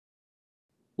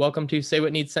Welcome to Say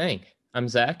What Needs Saying. I'm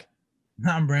Zach,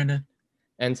 I'm Brandon.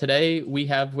 and today we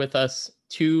have with us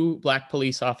two Black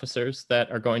police officers that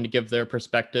are going to give their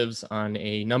perspectives on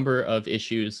a number of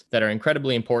issues that are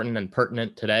incredibly important and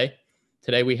pertinent today.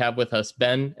 Today we have with us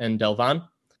Ben and Delvon.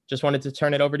 Just wanted to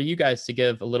turn it over to you guys to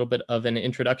give a little bit of an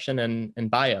introduction and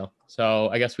bio. So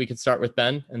I guess we could start with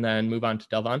Ben and then move on to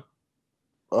Delvon.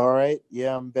 All right.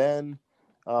 Yeah, I'm Ben.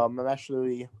 I'm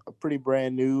actually a pretty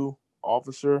brand new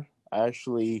officer. I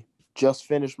actually just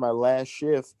finished my last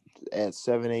shift at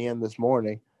 7 a.m. this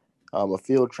morning, a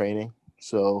field training.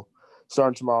 So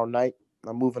starting tomorrow night,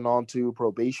 I'm moving on to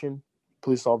probation,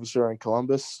 police officer in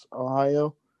Columbus,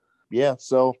 Ohio. Yeah,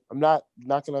 so I'm not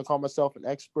going to call myself an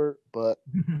expert, but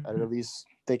I at least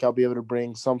think I'll be able to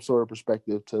bring some sort of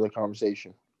perspective to the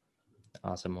conversation.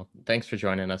 Awesome. Well, thanks for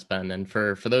joining us, Ben. And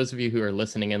for those of you who are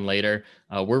listening in later,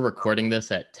 we're recording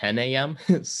this at 10 a.m.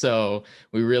 So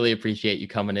we really appreciate you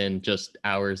coming in just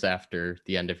hours after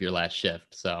the end of your last shift.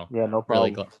 So yeah, no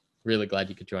problem. Really glad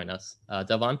you could join us.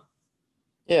 Delvon?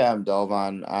 Yeah, I'm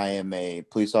Delvon. I am a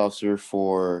police officer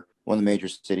for one of the major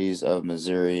cities of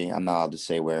Missouri. I'm not allowed to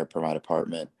say where per my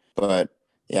department, but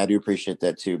yeah, I do appreciate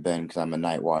that too, Ben, because I'm a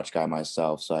night watch guy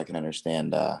myself, so I can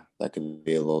understand that could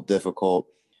be a little difficult.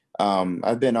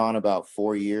 I've been on about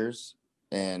 4 years,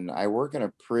 and I work in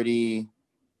what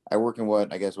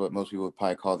most people would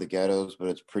probably call the ghettos, but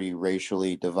it's pretty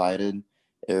racially divided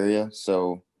area.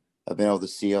 So I've been able to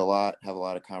see a lot, have a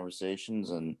lot of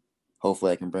conversations, and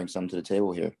hopefully I can bring some to the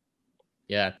table here.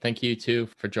 Yeah, thank you too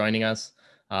for joining us.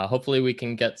 Hopefully we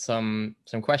can get some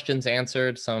questions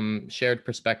answered, some shared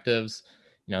perspectives.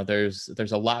 You know, there's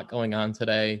a lot going on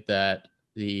today that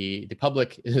the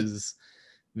public is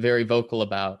very vocal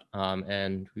about,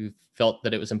 and we felt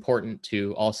that it was important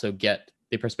to also get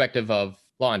the perspective of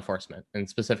law enforcement, and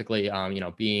specifically,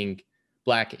 being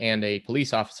Black and a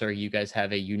police officer, you guys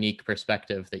have a unique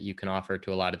perspective that you can offer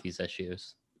to a lot of these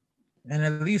issues. And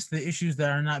at least the issues that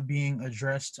are not being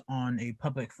addressed on a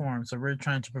public forum. So we're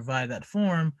trying to provide that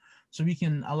forum so we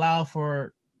can allow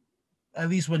for at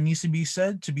least what needs to be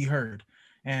said to be heard.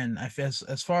 And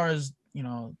as far as,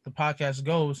 the podcast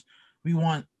goes, we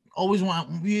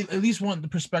at least want the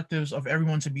perspectives of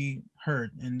everyone to be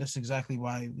heard. And that's exactly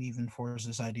why we even forced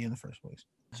this idea in the first place.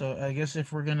 So I guess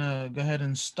if we're gonna go ahead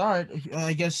and start,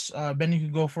 I guess Ben, you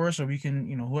could go first, or we can,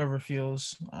 whoever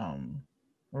feels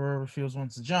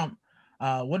wants to jump.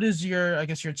 What is your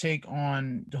take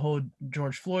on the whole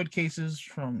George Floyd cases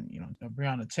from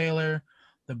Breonna Taylor,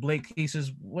 the Blake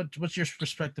cases? What's your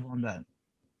perspective on that?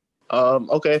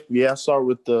 Okay, yeah, I'll start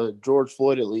with the George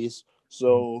Floyd at least.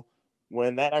 So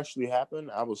when that actually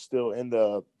happened, I was still in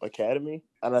the academy,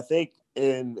 and I think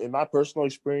in my personal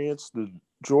experience, the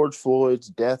George Floyd's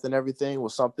death and everything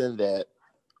was something that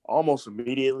almost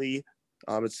immediately,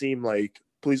 it seemed like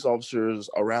police officers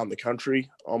around the country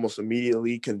almost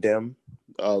immediately condemned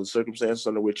the circumstances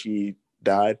under which he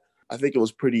died. I think it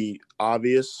was pretty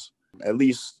obvious, at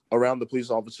least around the police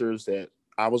officers that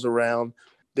I was around,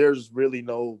 there's really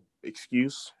no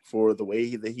excuse for the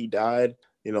way that he died,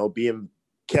 being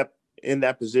kept in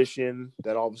that position,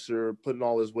 that officer putting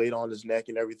all his weight on his neck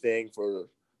and everything for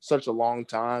such a long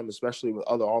time, especially with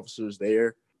other officers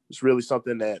there. It's really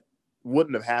something that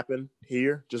wouldn't have happened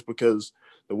here, just because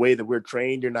the way that we're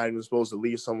trained, you're not even supposed to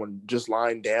leave someone just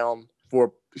lying down for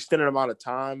an extended amount of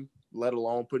time, let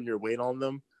alone putting your weight on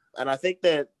them. And I think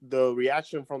that the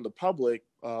reaction from the public,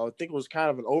 I think it was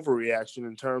kind of an overreaction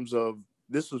in terms of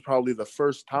this was probably the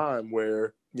first time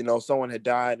where, someone had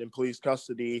died in police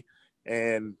custody,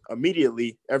 and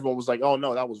immediately everyone was like, oh,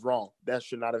 no, that was wrong. That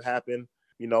should not have happened.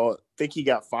 I think he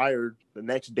got fired the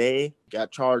next day, got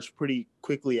charged pretty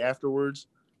quickly afterwards.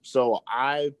 So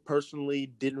I personally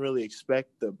didn't really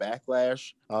expect the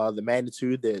backlash, the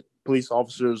magnitude that police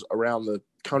officers around the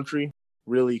country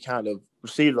really kind of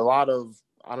received a lot of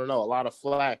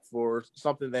flack for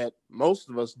something that most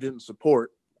of us didn't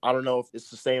support. I don't know if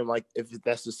it's the same, if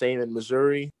that's the same in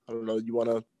Missouri. I don't know. You want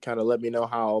to kind of let me know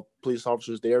how police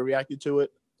officers there reacted to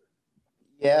it?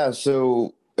 Yeah,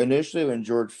 so initially when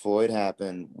George Floyd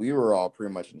happened, we were all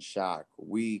pretty much in shock.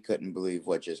 We couldn't believe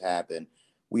what just happened.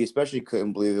 We especially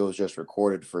couldn't believe it was just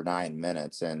recorded for 9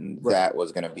 minutes and that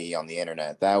was going to be on the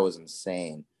internet. That was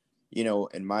insane.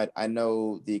 I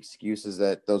know the excuses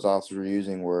that those officers were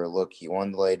using were, look, he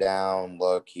wanted to lay down.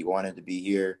 Look, he wanted to be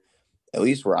here. At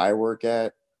least where I work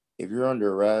at, if you're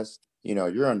under arrest,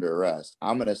 you're under arrest.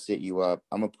 I'm going to sit you up.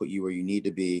 I'm going to put you where you need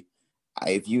to be.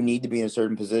 If you need to be in a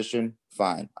certain position,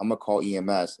 fine. I'm going to call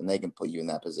EMS and they can put you in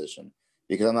that position,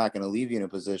 because I'm not going to leave you in a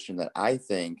position that I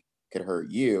think could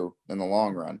hurt you in the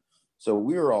long run. So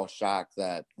we were all shocked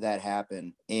that that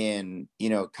happened. And,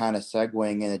 kind of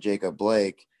segueing into Jacob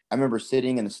Blake, I remember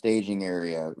sitting in the staging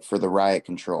area for the riot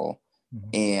control,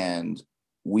 and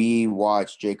we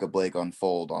watched Jacob Blake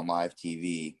unfold on live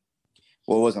TV.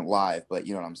 Well, it wasn't live, but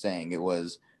you know what I'm saying? It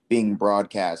was being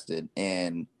broadcasted,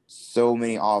 and so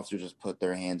many officers just put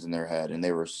their hands in their head, and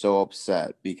they were so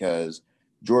upset because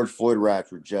George Floyd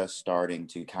riots were just starting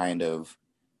to kind of,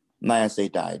 not gonna say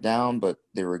die down, but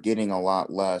they were getting a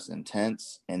lot less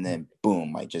intense. And then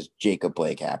boom, like just Jacob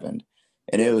Blake happened.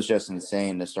 And it was just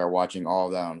insane to start watching all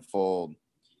of that unfold.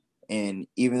 And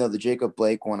even though the Jacob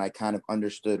Blake one, I kind of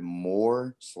understood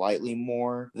slightly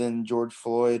more than George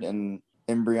Floyd and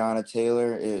Breonna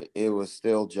Taylor, it was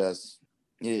still just,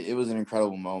 it was an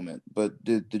incredible moment. But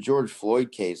the George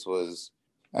Floyd case was,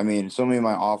 I mean, so many of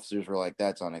my officers were like,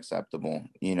 that's unacceptable.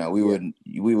 We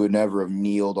would never have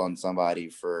kneeled on somebody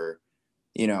for,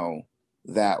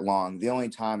 that long. The only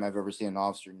time I've ever seen an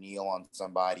officer kneel on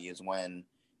somebody is when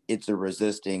it's a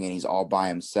resisting and he's all by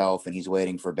himself and he's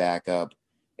waiting for backup.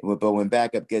 But when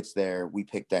backup gets there, we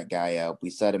pick that guy up. We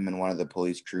set him in one of the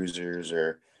police cruisers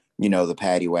or, the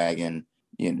paddy wagon.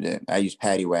 I use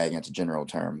paddy wagon. It's a general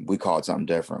term. We call it something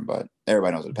different, but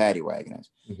everybody knows what a paddy wagon is.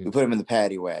 Mm-hmm. We put him in the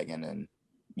paddy wagon and,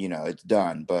 it's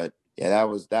done. But yeah,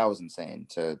 that was insane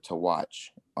to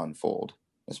watch unfold,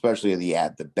 especially the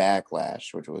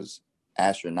backlash, which was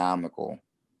astronomical.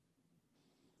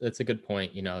 That's a good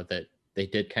point, that they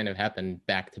did kind of happen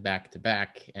back to back to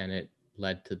back, and it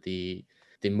led to the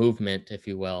movement, if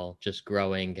you will, just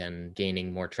growing and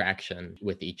gaining more traction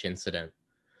with each incident.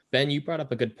 Ben, you brought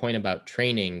up a good point about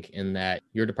training, in that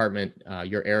your department,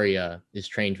 your area is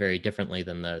trained very differently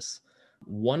than this.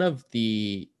 One of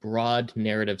the broad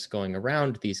narratives going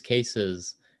around these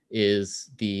cases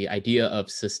is the idea of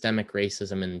systemic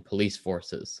racism in police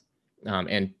forces,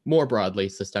 and more broadly,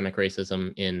 systemic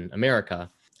racism in America,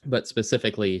 but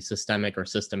specifically systemic or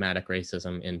systematic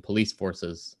racism in police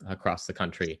forces across the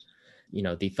country.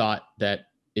 The thought that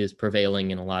is prevailing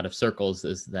in a lot of circles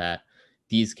is that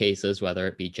these cases, whether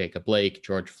it be Jacob Blake,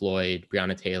 George Floyd,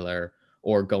 Breonna Taylor,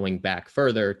 or going back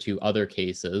further to other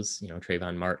cases,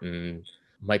 Trayvon Martin,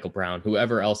 Michael Brown,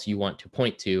 whoever else you want to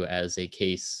point to as a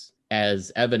case,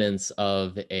 as evidence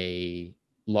of a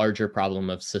larger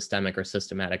problem of systemic or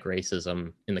systematic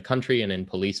racism in the country and in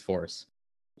police force.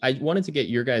 I wanted to get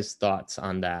your guys' thoughts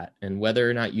on that, and whether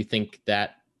or not you think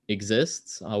that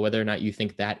exists, whether or not you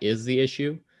think that is the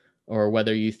issue, or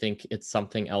whether you think it's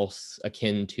something else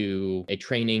akin to a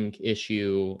training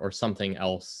issue or something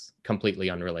else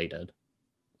completely unrelated.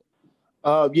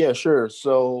 Yeah, sure.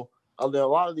 So there are a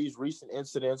lot of these recent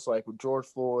incidents, like with George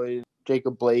Floyd,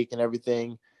 Jacob Blake, and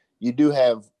everything. You do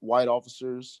have white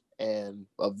officers and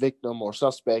a victim or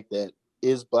suspect that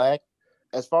is Black.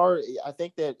 As far as I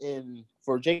think that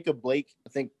for Jacob Blake, I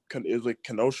think it was like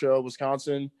Kenosha,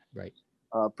 Wisconsin. Right.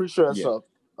 Pretty sure that's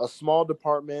a small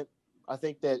department. I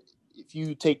think that if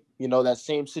you take, that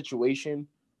same situation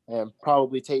and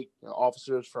probably take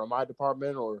officers from my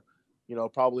department or,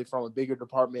 probably from a bigger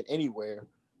department anywhere,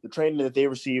 the training that they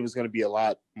receive is going to be a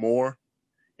lot more.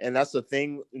 And that's the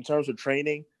thing in terms of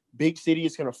training. Big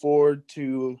cities can afford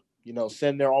to,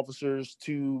 send their officers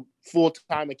to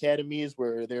full-time academies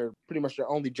where pretty much their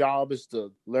only job is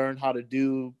to learn how to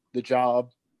do the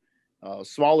job.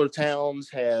 Smaller towns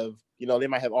have, they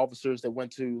might have officers that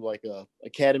went to like a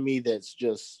academy that's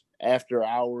just after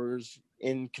hours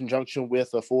in conjunction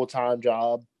with a full-time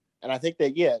job. And I think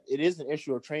that, it is an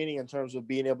issue of training in terms of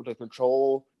being able to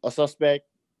control a suspect,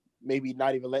 maybe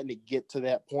not even letting it get to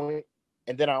that point.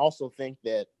 And then I also think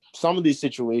that some of these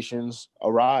situations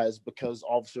arise because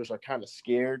officers are kind of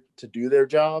scared to do their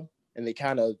job, and they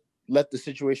kind of let the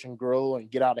situation grow and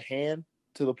get out of hand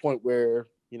to the point where,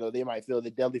 they might feel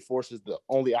that deadly force is the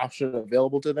only option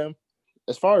available to them.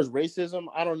 As far as racism,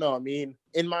 I don't know. I mean,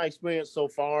 in my experience so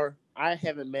far, I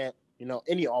haven't met,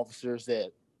 any officers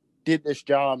that did this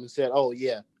job and said, oh,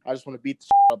 yeah, I just want to beat the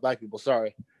shit out of Black people.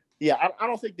 Sorry. Yeah, I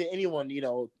don't think that anyone,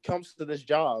 comes to this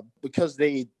job because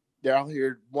they're out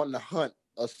here wanting to hunt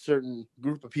a certain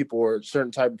group of people or a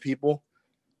certain type of people.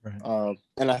 Right.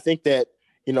 And I think that,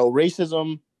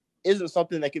 racism isn't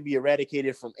something that can be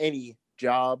eradicated from any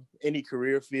job, any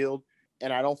career field.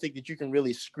 And I don't think that you can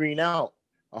really screen out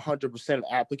 100% of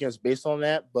applicants based on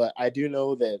that. But I do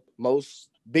know that most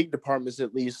big departments,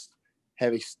 at least,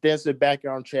 have extensive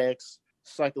background checks,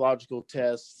 psychological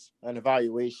tests, and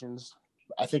evaluations.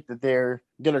 I think that they're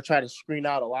going to try to screen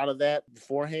out a lot of that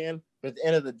beforehand. But at the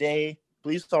end of the day,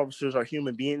 police officers are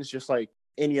human beings just like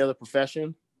any other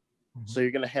profession. Mm-hmm. So you're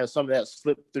going to have some of that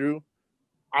slip through.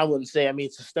 I wouldn't say,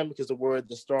 systemic is a word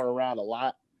that's thrown around a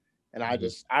lot. And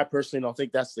I personally don't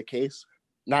think that's the case.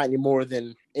 Not any more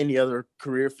than any other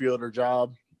career field or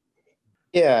job.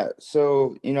 Yeah.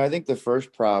 So, I think the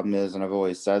first problem is, and I've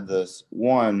always said this,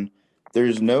 one,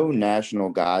 there's no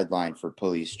national guideline for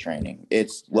police training.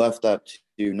 It's left up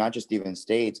to not just even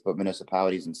states, but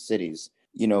municipalities and cities.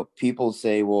 People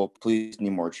say, well, police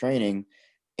need more training.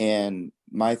 And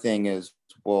my thing is,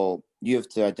 well, you have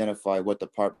to identify what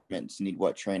departments need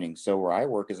what training. So where I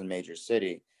work is a major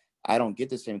city, I don't get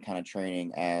the same kind of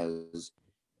training as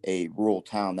a rural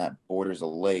town that borders a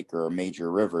lake or a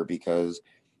major river, because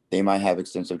they might have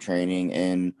extensive training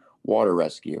in water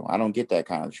rescue. I don't get that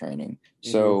kind of training.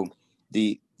 So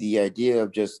the idea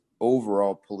of just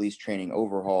overall police training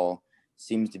overhaul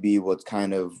seems to be what's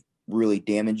kind of really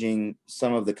damaging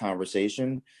some of the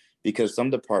conversation, because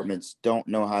some departments don't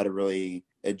know how to really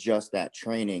adjust that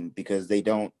training, because they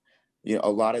don't, a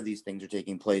lot of these things are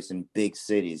taking place in big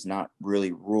cities, not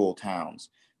really rural towns.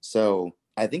 So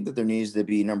I think that there needs to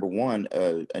be, number one,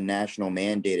 a national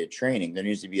mandated training. There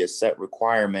needs to be a set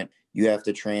requirement. You have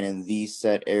to train in these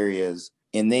set areas,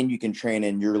 and then you can train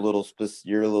in your little,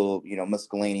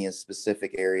 miscellaneous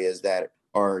specific areas that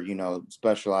are,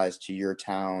 specialized to your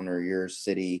town or your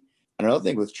city. Another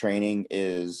thing with training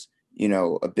is,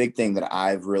 a big thing that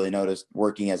I've really noticed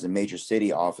working as a major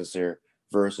city officer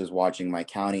versus watching my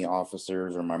county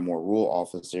officers or my more rural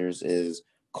officers is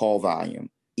call volume.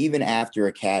 Even after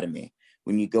academy,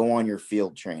 when you go on your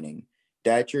field training,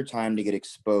 that's your time to get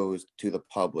exposed to the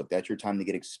public. That's your time to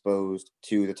get exposed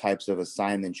to the types of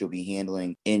assignments you'll be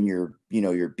handling in your,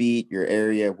 your beat, your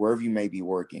area, wherever you may be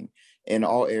working. And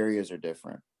all areas are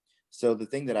different. So the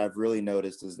thing that I've really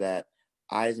noticed is that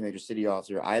I, as a major city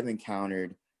officer, I've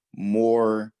encountered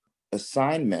more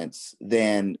assignments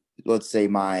than, let's say,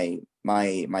 my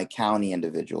county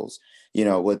individuals.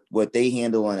 What they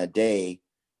handle in a day,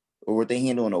 or what they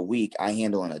handle in a week, I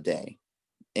handle in a day.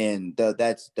 And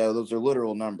those are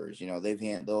literal numbers.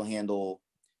 They'll handle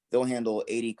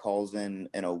 80 calls in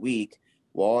a week,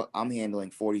 while I'm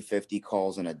handling 40, 50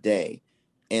 calls in a day.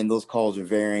 And those calls are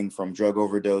varying from drug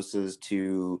overdoses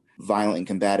to violent and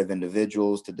combative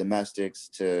individuals to domestics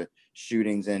to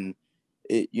shootings. And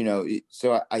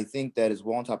so I think that as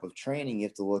well, on top of training, you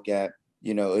have to look at,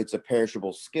 it's a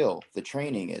perishable skill. The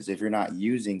training is, if you're not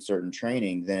using certain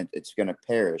training, then it's going to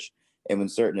perish. And when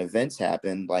certain events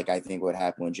happen, like I think what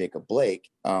happened with Jacob Blake,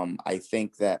 I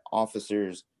think that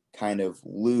officers kind of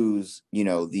lose,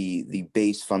 the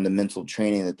base fundamental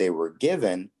training that they were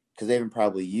given, because they haven't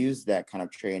probably used that kind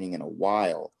of training in a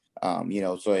while.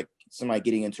 So like somebody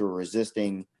getting into a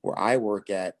resisting where I work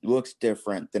at looks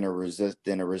different than a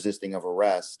resisting of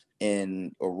arrest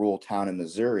in a rural town in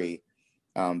Missouri.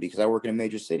 Because I work in a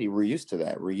major city, we're used to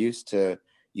that. We're used to,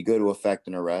 you go to effect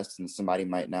an arrest and somebody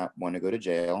might not want to go to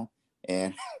jail.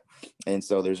 And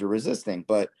so there's a resisting,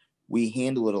 but we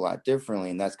handle it a lot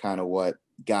differently. And that's kind of what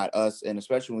got us. And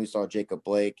especially when we saw Jacob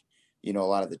Blake, a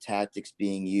lot of the tactics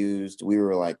being used, we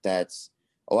were like, that's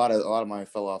a lot of my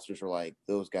fellow officers were like,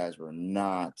 those guys were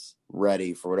not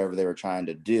ready for whatever they were trying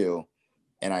to do.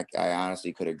 And I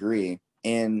honestly could agree.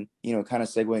 And, kind of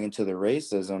segueing into the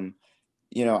racism,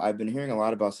 I've been hearing a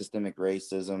lot about systemic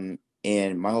racism,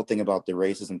 and my whole thing about the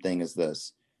racism thing is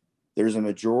this. There's a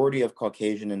majority of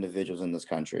Caucasian individuals in this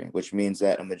country, which means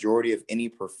that a majority of any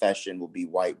profession will be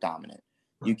white dominant.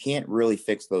 You can't really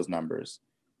fix those numbers,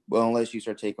 well, unless you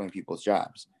start taking people's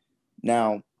jobs.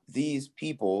 Now, the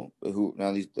people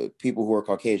who are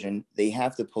Caucasian, they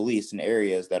have to police in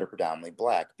areas that are predominantly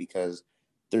Black, because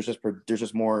there's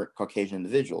just more Caucasian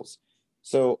individuals.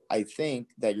 So I think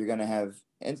that you're going to have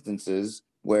instances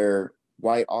where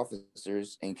white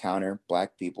officers encounter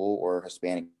Black people or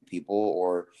Hispanic people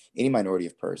or any minority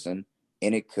of person,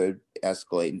 and it could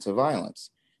escalate into violence.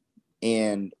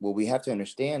 And what we have to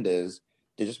understand is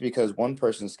that just because one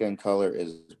person's skin color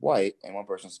is white and one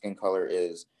person's skin color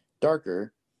is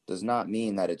darker does not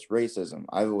mean that it's racism.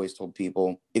 I've always told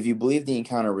people, if you believe the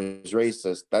encounter was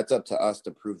racist, that's up to us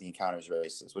to prove the encounter is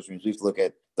racist, which means we have to look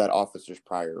at that officer's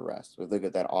prior arrest. We look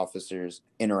at that officer's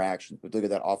interactions. We look at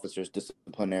that officer's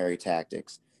disciplinary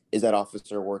tactics. Is that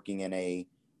officer working in a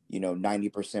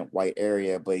 90% white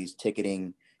area, but he's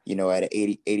ticketing, at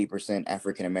 80%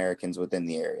 African Americans within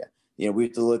the area? We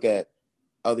have to look at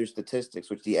other statistics,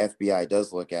 which the FBI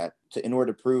does look at, in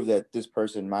order to prove that this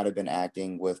person might have been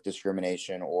acting with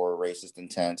discrimination or racist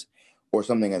intent or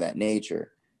something of that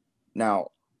nature.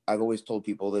 Now, I've always told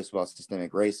people this about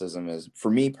systemic racism is, for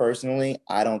me personally,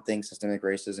 I don't think systemic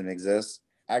racism exists.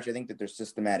 Actually, I think that there's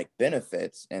systematic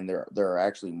benefits, and there are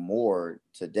actually more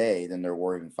today than there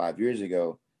were even 5 years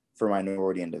ago for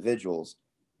minority individuals.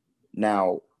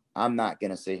 Now, I'm not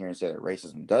going to sit here and say that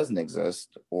racism doesn't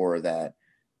exist, or that,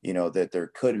 that there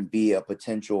couldn't be a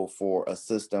potential for a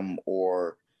system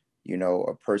or,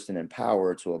 a person in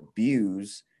power to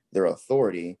abuse their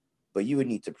authority, but you would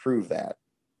need to prove that.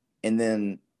 And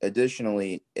then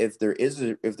additionally, if there is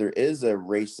a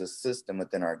racist system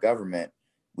within our government,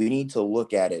 we need to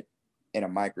look at it in a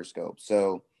microscope.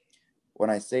 So when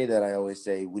I say that, I always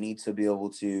say you need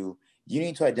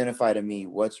to identify to me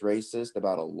what's racist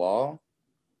about a law,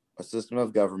 a system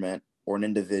of government, or an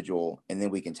individual, and then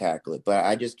we can tackle it. But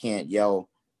I just can't yell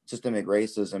systemic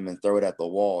racism and throw it at the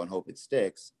wall and hope it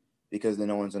sticks, because then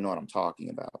no one's gonna know what I'm talking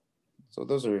about. So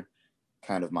those are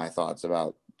kind of my thoughts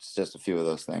about just a few of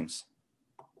those things.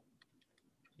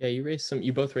 Yeah,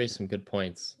 you both raised some good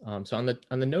points. So on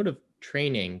the note of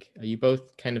training, you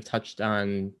both kind of touched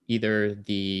on either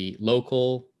the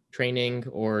local training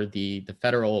or the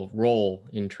federal role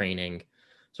in training.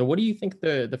 So what do you think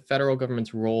the federal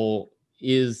government's role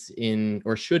is in,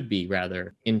 or should be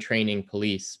rather, in training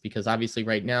police? Because obviously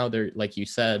right now, there, like you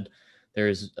said,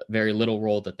 there's very little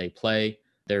role that they play.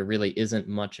 There really isn't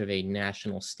much of a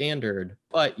national standard,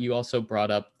 but you also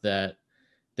brought up that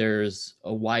there's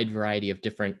a wide variety of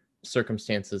different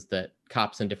circumstances that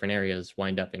cops in different areas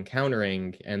wind up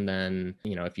encountering. And then,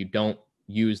 if you don't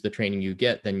use the training you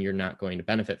get, then you're not going to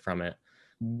benefit from it.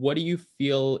 What do you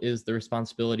feel is the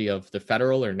responsibility of the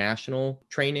federal or national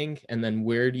training? And then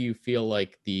where do you feel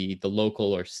like the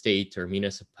local or state or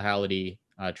municipality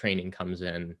training comes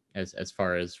in, as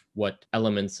far as what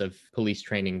elements of police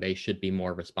training they should be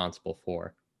more responsible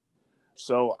for?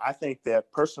 So I think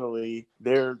that personally,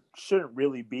 there shouldn't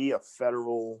really be a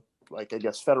federal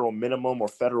minimum or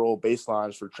federal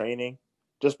baselines for training,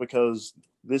 just because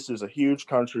this is a huge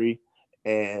country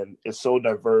and it's so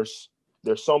diverse.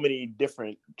 There's so many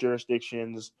different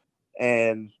jurisdictions.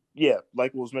 And yeah,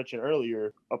 like was mentioned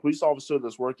earlier, a police officer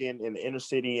that's working in the inner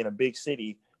city in a big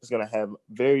city is going to have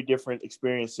very different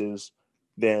experiences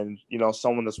than,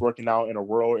 someone that's working out in a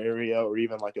rural area or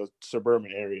even like a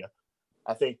suburban area.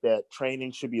 I think that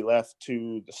training should be left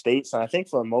to the states. And I think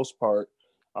for the most part,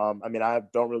 I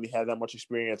don't really have that much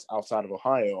experience outside of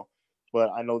Ohio, but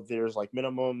I know there's like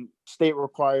minimum state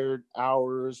required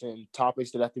hours and topics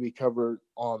that have to be covered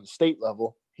on the state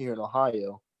level here in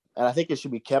Ohio. And I think it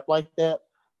should be kept like that.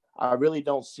 I really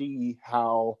don't see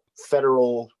how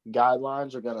federal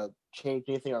guidelines are going to change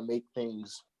anything or make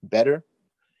things better.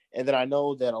 And then I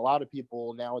know that a lot of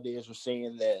people nowadays are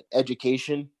saying that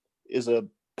education is a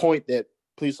point that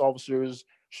police officers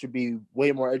should be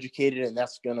way more educated, and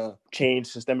that's going to change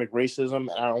systemic racism.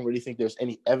 And I don't really think there's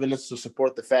any evidence to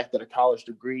support the fact that a college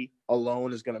degree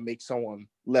alone is going to make someone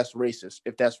less racist,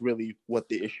 if that's really what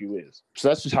the issue is. So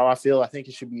that's just how I feel. I think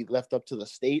it should be left up to the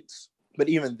states. But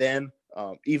even then,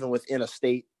 even within a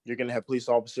state, you're going to have police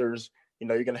officers, you're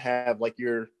going to have like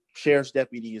your sheriff's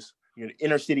deputies, your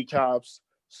inner city cops,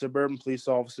 suburban police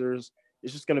officers.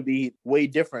 It's just going to be way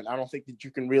different. I don't think that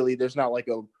you can really, there's not like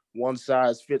a one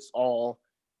size fits all.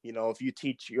 If you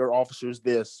teach your officers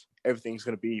this, everything's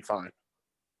going to be fine.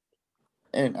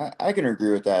 And I can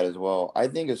agree with that as well. I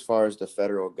think as far as the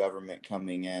federal government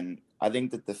coming in, I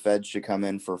think that the feds should come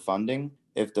in for funding.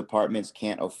 If departments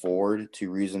can't afford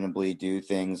to reasonably do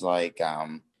things like,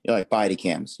 like body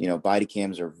cams, body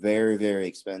cams are very, very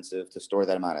expensive. To store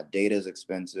that amount of data is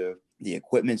expensive. The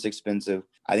equipment's expensive.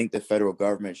 I think the federal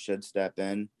government should step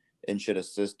in and should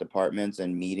assist departments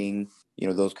in meeting,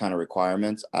 those kind of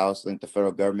requirements. I also think the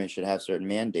federal government should have certain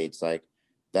mandates, like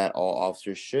that all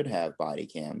officers should have body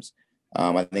cams.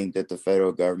 I think that the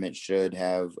federal government should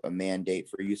have a mandate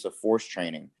for use of force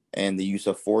training and the use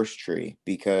of force tree,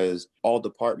 because all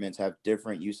departments have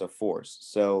different use of force.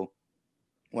 So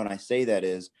when I say that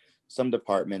is, some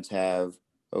departments have,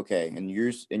 in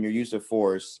your use of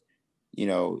force,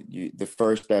 the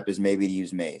first step is maybe to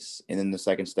use mace. And then the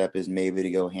second step is maybe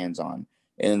to go hands-on.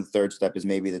 And then the third step is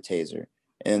maybe the taser.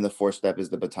 And then the fourth step is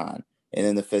the baton. And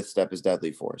then the fifth step is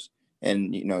deadly force.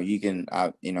 And, you can,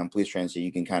 in police training, so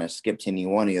you can kind of skip to any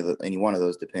one of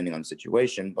those depending on the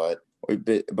situation. But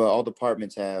all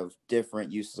departments have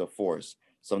different uses of force.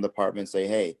 Some departments say,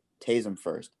 hey, tase them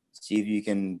first. See if you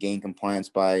can gain compliance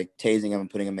by tasing them and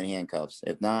putting them in handcuffs.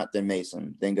 If not, then mace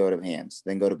them. Then go to hands.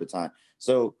 Then go to baton.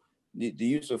 So the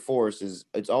use of force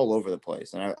it's all over the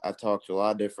place. And I've talked to a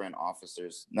lot of different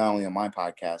officers, not only on my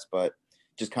podcast, but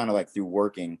just kind of like through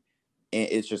working.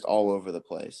 It's just all over the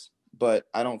place. But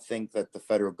I don't think that the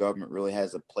federal government really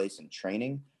has a place in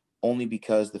training, only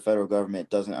because the federal government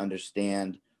doesn't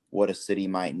understand what a city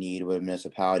might need, what a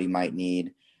municipality might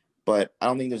need. But I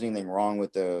don't think there's anything wrong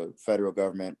with the federal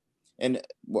government. And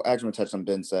actually, I'm going to touch on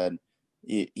Ben said.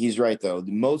 He's right, though.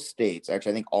 Most states,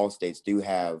 actually, I think all states do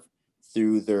have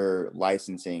through their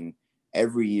licensing,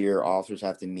 every year officers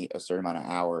have to meet a certain amount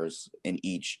of hours in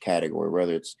each category,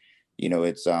 whether it's,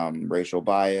 it's racial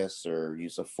bias or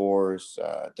use of force,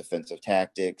 defensive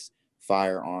tactics,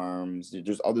 firearms.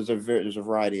 There's a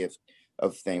variety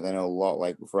of things. I know a lot,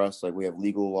 like for us, like we have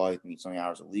legal law, you have to meet so many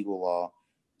hours of legal law.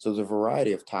 So there's a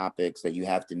variety of topics that you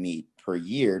have to meet per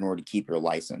year in order to keep your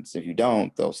license. If you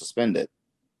don't, they'll suspend it.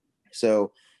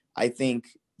 So I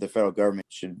think the federal government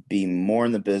should be more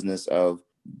in the business of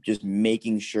just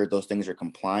making sure those things are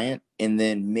compliant, and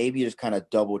then maybe just kind of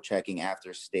double checking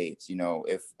after states.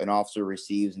 If an officer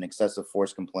receives an excessive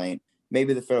force complaint,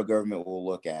 maybe the federal government will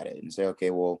look at it and say, okay,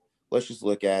 well, let's just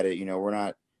look at it. We're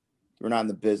not in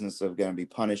the business of going to be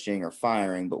punishing or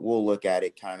firing, but we'll look at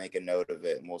it, kind of make a note of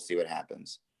it, and we'll see what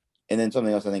happens. And then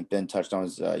something else I think Ben touched on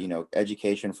is,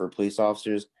 education for police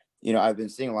officers. I've been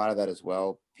seeing a lot of that as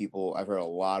well. I've heard a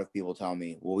lot of people tell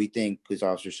me, well, we think police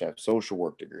officers should have social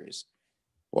work degrees.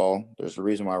 Well, there's a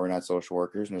reason why we're not social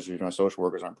workers, and there's a reason why social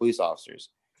workers aren't police officers.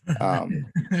 Right.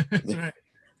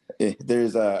 I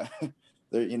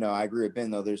agree with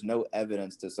Ben, though. There's no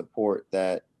evidence to support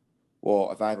that.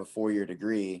 Well, if I have a 4-year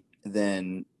degree,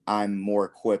 then I'm more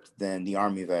equipped than the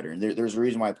Army veteran. There's a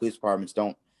reason why police departments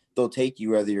they'll take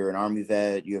you whether you're an Army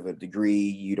vet, you have a degree,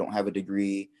 you don't have a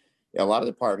degree. A lot of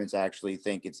departments actually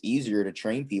think it's easier to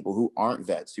train people who aren't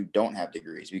vets, who don't have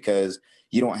degrees, because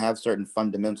you don't have certain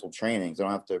fundamental trainings. You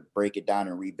don't have to break it down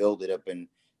and rebuild it up in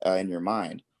your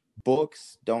mind.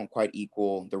 Books don't quite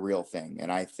equal the real thing.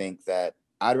 And I think that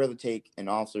I'd rather take an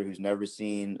officer who's never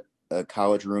seen a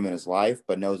college room in his life,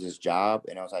 but knows his job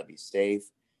and knows how to be safe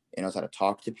and knows how to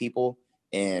talk to people,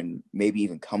 and maybe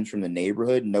even comes from the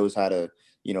neighborhood, knows how to,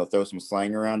 throw some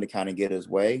slang around to kind of get his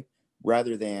way,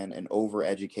 rather than an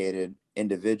overeducated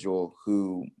individual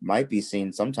who might be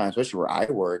seen sometimes, especially where I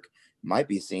work, might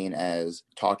be seen as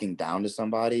talking down to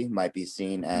somebody, might be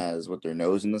seen as with their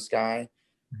nose in the sky.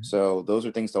 Mm-hmm. So those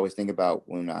are things to always think about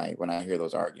when I hear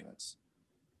those arguments.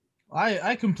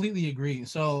 I completely agree.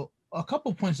 So a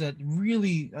couple points that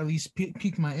really at least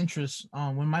piqued my interest.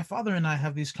 When my father and I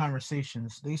have these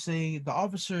conversations, they say the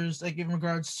officers, like in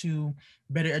regards to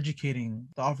better educating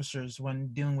the officers when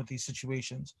dealing with these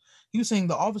situations, he was saying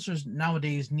the officers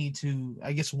nowadays need to,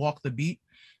 I guess, walk the beat,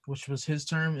 which was his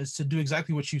term, is to do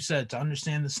exactly what you said, to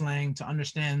understand the slang, to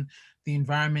understand the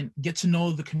environment, get to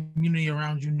know the community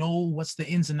around you, know what's the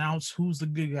ins and outs, who's the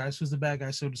good guys, who's the bad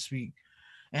guys, so to speak.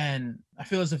 And I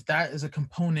feel as if that is a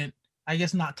component, I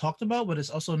guess, not talked about, but it's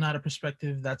also not a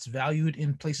perspective that's valued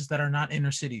in places that are not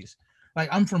inner cities. Like,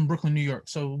 I'm from Brooklyn, New York.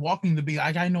 So walking the beat,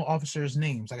 like, I know officers'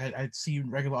 names. Like, I see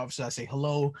regular officers, I say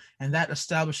hello, and that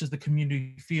establishes the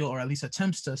community feel, or at least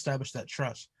attempts to establish that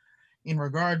trust. In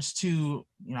regards to,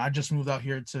 I just moved out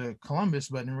here to Columbus,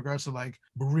 but in regards to like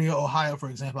Berea, Ohio, for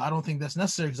example, I don't think that's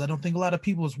necessary, because I don't think a lot of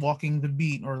people is walking the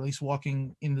beat, or at least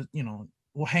walking in the,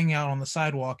 will hang out on the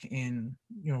sidewalk in,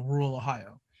 rural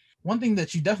Ohio. One thing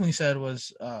that you definitely said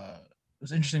was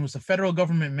interesting was the federal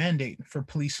government mandate for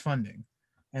police funding.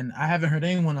 And I haven't heard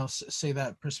anyone else say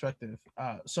that perspective.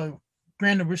 So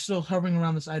granted, we're still hovering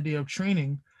around this idea of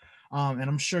training. And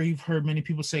I'm sure you've heard many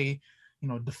people say,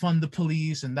 defund the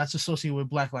police, and that's associated with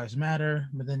Black Lives Matter.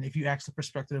 But then if you ask the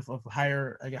perspective of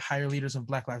higher leaders of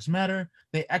Black Lives Matter,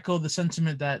 they echo the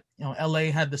sentiment that,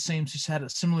 LA had a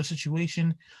similar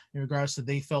situation in regards to,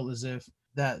 they felt as if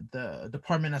that the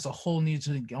department as a whole needs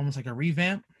to almost like a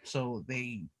revamp. So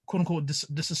they quote unquote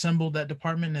disassembled that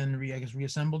department and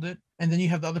reassembled it. And then you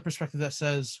have the other perspective that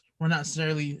says, we're not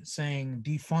necessarily saying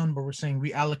defund, but we're saying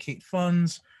reallocate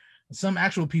funds. Some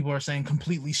actual people are saying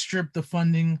completely strip the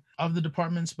funding of the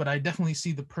departments, but I definitely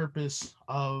see the purpose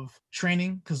of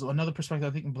training, because another perspective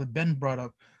I think Ben brought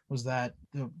up was that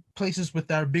the places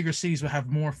with our bigger cities will have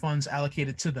more funds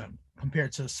allocated to them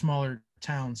compared to smaller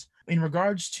towns. In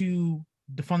regards to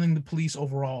defunding the police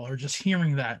overall, or just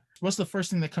hearing that, what's the first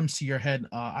thing that comes to your head,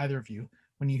 either of you,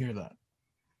 when you hear that?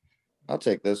 I'll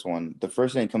take this one. The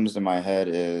first thing that comes to my head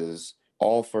is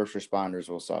all first responders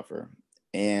will suffer.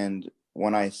 And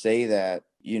when I say that,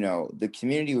 the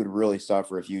community would really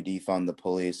suffer if you defund the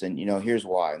police. And, here's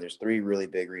why. There's 3 really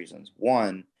big reasons.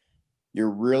 One, you're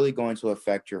really going to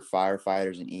affect your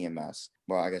firefighters and EMS.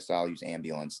 Well, I guess I'll use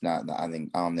ambulance. I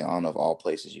don't know if all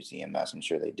places use EMS. I'm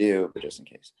sure they do, but just in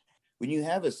case. When you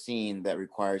have a scene that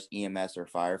requires EMS or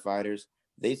firefighters,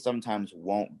 they sometimes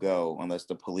won't go unless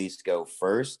the police go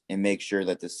first and make sure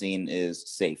that the scene is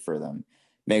safe for them.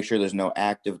 Make sure there's no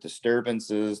active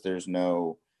disturbances. There's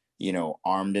no,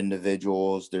 armed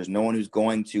individuals. There's no one who's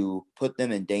going to put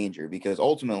them in danger, because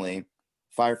ultimately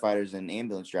firefighters and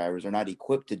ambulance drivers are not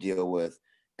equipped to deal with,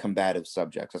 combative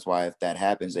subjects. That's why if that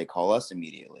happens, they call us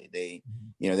immediately. They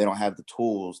don't have the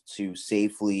tools to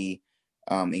safely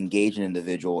engage an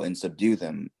individual and subdue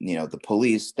them. The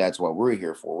police, that's what we're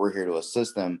here for. We're here to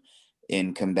assist them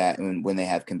in combat when they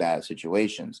have combative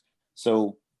situations.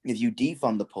 So if you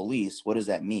defund the police, what does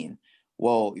that mean?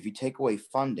 Well, if you take away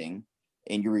funding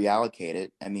and you reallocate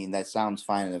it, I mean, that sounds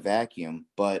fine in a vacuum,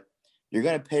 but you're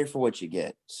going to pay for what you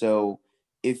get. So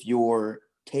if you're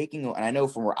taking, and I know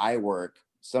from where I work,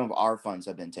 some of our funds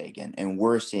have been taken, and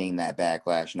we're seeing that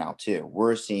backlash now too.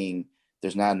 We're seeing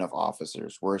there's not enough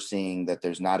officers. We're seeing that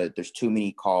there's too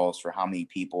many calls for how many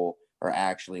people are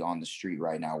actually on the street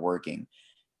right now working.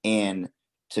 And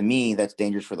to me, that's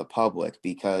dangerous for the public,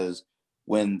 because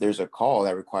when there's a call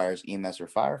that requires EMS or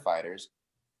firefighters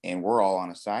and we're all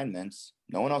on assignments,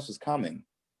 no one else is coming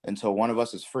until one of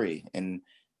us is free. And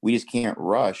we just can't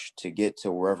rush to get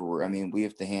to wherever you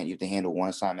have to handle one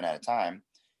assignment at a time.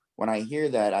 When I hear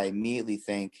that, I immediately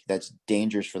think that's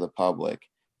dangerous for the public.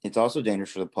 It's also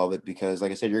dangerous for the public because,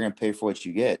 like I said, you're going to pay for what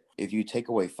you get. If you take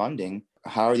away funding,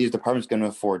 how are these departments going to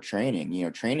afford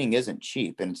training? Training isn't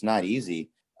cheap and it's not easy.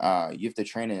 You have to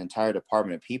train an entire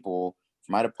department of people.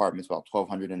 For my department, it's about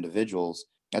 1,200 individuals.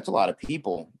 That's a lot of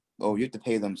people. Oh, you have to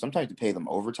pay them. Sometimes you have to pay them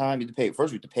overtime. You have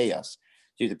to pay us.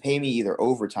 So you have to pay me either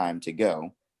overtime to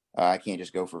go. I can't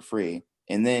just go for free.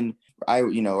 And then like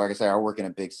I said, I work in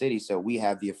a big city, so we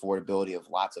have the affordability of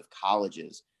lots of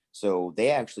colleges. So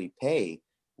they actually pay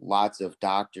lots of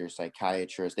doctors,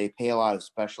 psychiatrists. They pay a lot of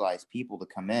specialized people to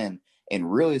come in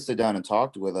and really sit down and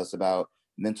talk with us about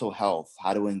mental health,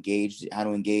 how to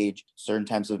engage certain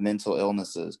types of mental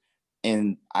illnesses.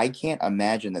 And I can't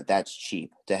imagine that that's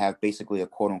cheap, to have basically a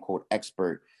quote unquote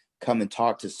expert come and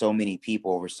talk to so many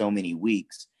people over so many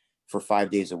weeks for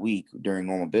 5 days a week during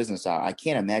normal business hours. I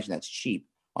can't imagine that's cheap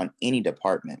on any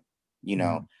department,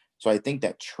 So I think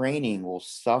that training will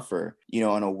suffer, in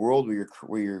a world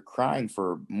where you're crying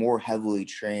for more heavily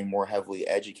trained, more heavily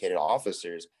educated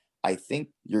officers. I think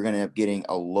you're going to end up getting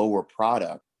a lower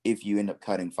product if you end up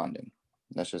cutting funding.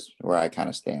 That's just where I kind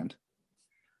of stand.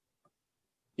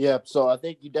 Yeah, so I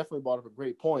think you definitely brought up a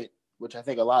great point, which I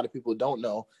think a lot of people don't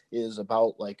know, is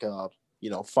about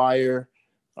fire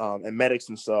and medics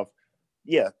and stuff.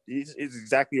 Yeah, it's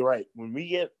exactly right. When we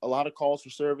get a lot of calls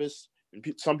for service, and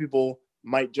some people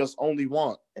might just only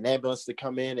want an ambulance to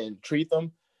come in and treat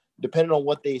them, depending on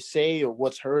what they say or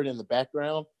what's heard in the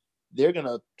background, they're going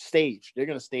to stage. They're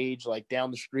going to stage like down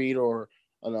the street or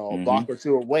a block or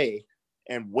two away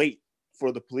and wait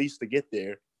for the police to get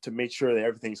there to make sure that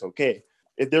everything's okay.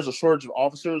 If there's a shortage of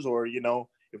officers or,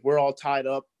 if we're all tied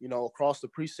up, across the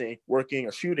precinct working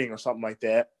a shooting or something like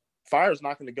that, fire's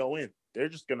not going to go in. They're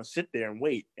just going to sit there and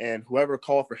wait. And whoever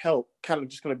called for help kind of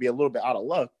just going to be a little bit out of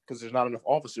luck because there's not enough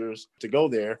officers to go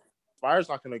there. Fire's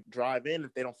not going to drive in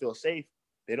if they don't feel safe.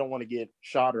 They don't want to get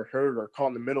shot or hurt or caught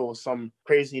in the middle of some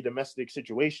crazy domestic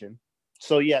situation.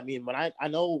 So, yeah, I mean, when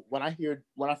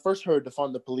I first heard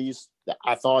defund the police,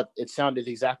 I thought it sounded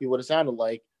exactly what it sounded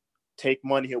like. Take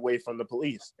money away from the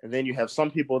police. And then you have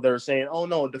some people that are saying, oh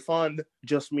no, defund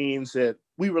just means that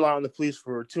we rely on the police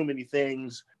for too many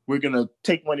things. We're going to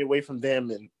take money away from them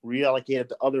and reallocate it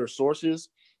to other sources.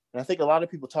 And I think a lot of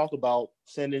people talk about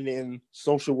sending in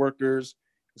social workers,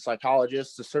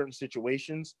 psychologists to certain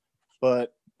situations.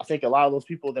 But I think a lot of those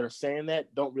people that are saying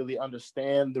that don't really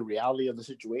understand the reality of the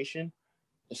situation.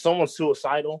 If someone's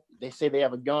suicidal, they say they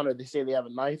have a gun or they say they have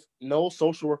a knife, no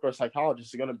social worker or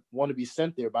psychologist are going to want to be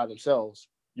sent there by themselves.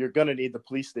 You're going to need the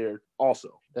police there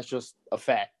also. That's just a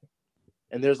fact.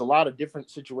 And there's a lot of different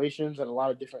situations and a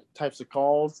lot of different types of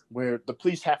calls where the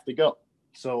police have to go.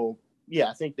 So, yeah,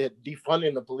 I think that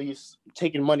defunding the police,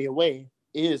 taking money away,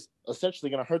 is essentially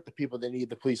going to hurt the people that need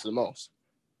the police the most.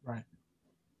 Right.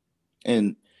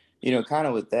 And kind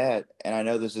of with that, and I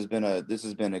know this has been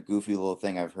a goofy little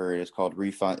thing I've heard. It's called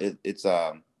refund. It's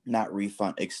not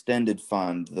refund, extended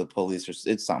fund the police.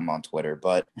 It's something on Twitter,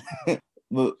 but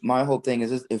but my whole thing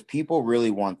is if people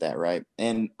really want that, right?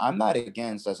 And I'm not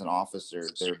against, as an officer,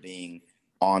 there being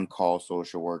on-call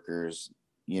social workers,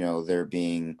 there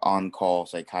being on-call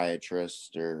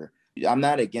psychiatrists, or I'm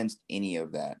not against any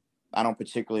of that. I don't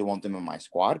particularly want them in my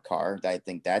squad car. I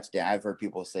think I've heard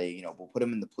people say, we'll put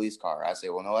them in the police car. I say,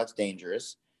 well, no, that's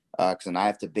dangerous because then I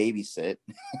have to babysit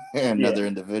another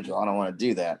individual. I don't want to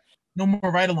do that. No more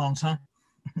ride-alongs, huh?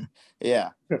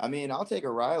 Yeah. I mean, I'll take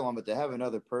a ride along, but to have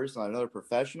another person, another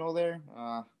professional there.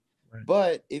 Right.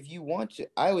 But if you want to,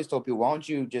 I always tell people, why don't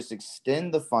you just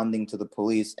extend the funding to the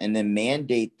police and then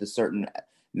mandate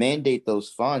those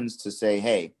funds to say,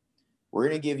 hey, we're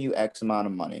going to give you X amount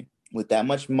of money. With that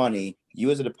much money, You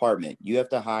as a department, you have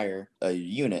to hire a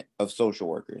unit of social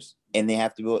workers, and they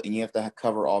have to go, and you have to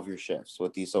cover all of your shifts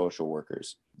with these social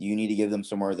workers. You need to give them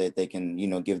somewhere that they can,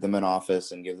 give them an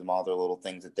office and give them all their little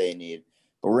things that they need.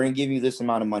 But we're going to give you this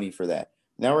amount of money for that.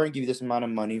 Now we're going to give you this amount of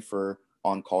money for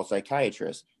on-call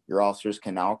psychiatrists. Your officers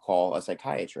can now call a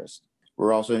psychiatrist.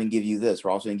 We're also going to give you this.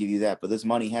 We're also going to give you that. But this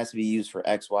money has to be used for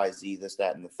X, Y, Z, this,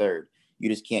 that, and the third. You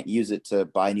just can't use it to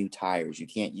buy new tires. You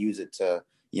can't use it to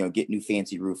get new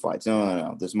fancy roof lights.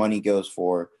 No. This money goes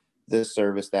for this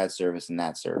service, that service, and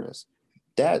that service.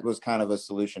 That was kind of a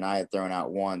solution I had thrown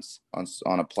out once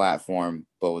on a platform,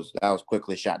 but that was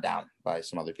quickly shot down by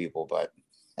some other people. But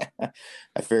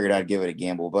I figured I'd give it a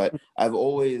gamble. But I've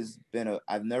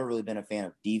never really been a fan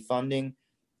of defunding.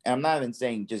 And I'm not even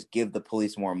saying just give the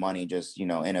police more money, just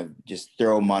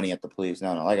throw money at the police.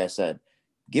 No. Like I said,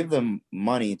 give them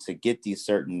money to get these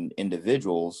certain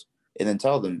individuals, and then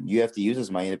tell them you have to use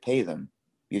this money to pay them.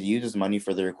 You have to use this money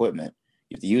for their equipment.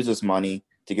 You have to use this money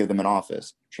to give them an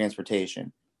office,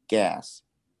 transportation, gas.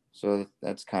 So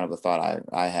that's kind of a thought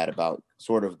I had about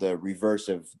sort of the reverse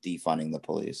of defunding the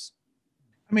police.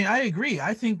 I mean, I agree.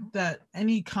 I think that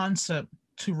any concept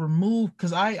to remove,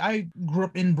 because I grew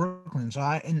up in Brooklyn, so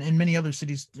in many other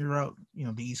cities throughout,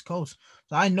 the East Coast.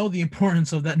 So I know the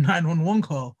importance of that 911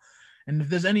 call. And if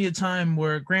there's any time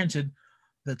where, granted,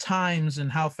 the times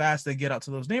and how fast they get out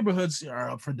to those neighborhoods are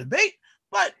up for debate,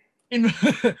 but in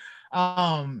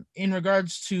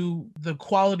regards to the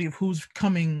quality of who's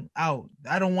coming out,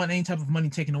 I don't want any type of money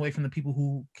taken away from the people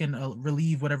who can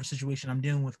relieve whatever situation I'm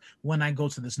dealing with when I go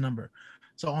to this number.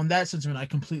 So on that sentiment, I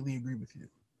completely agree with you.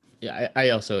 Yeah, I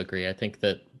also agree. I think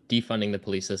that defunding the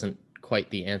police isn't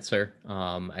quite the answer.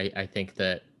 I think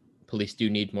that police do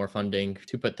need more funding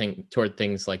to put toward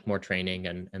things like more training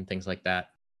and things like that.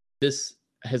 This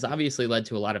has obviously led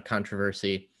to a lot of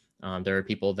controversy. There are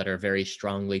people that are very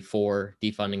strongly for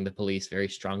defunding the police, very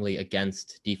strongly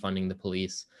against defunding the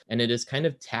police. And it has kind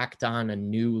of tacked on a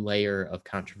new layer of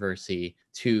controversy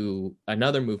to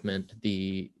another movement,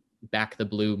 the Back the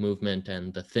Blue movement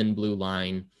and the Thin Blue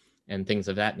Line and things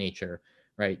of that nature,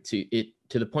 right? To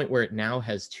the point where it now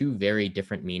has two very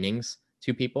different meanings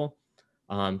to people.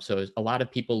 So a lot of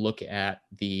people look at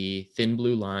the Thin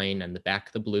Blue Line and the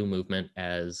Back the Blue movement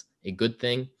as a good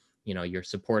thing. You're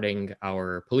supporting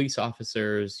our police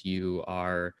officers, you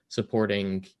are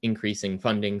supporting increasing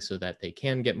funding so that they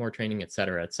can get more training, et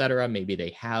cetera, et cetera. Maybe they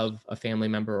have a family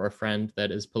member or friend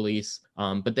that is police.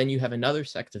 But then you have another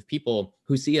sect of people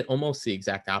who see it almost the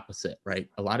exact opposite, right?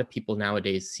 A lot of people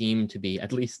nowadays seem to be,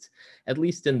 at least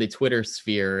in the Twitter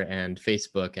sphere and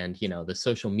Facebook and, the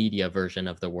social media version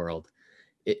of the world,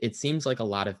 it seems like a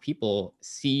lot of people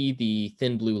see the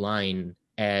Thin Blue Line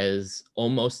as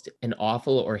almost an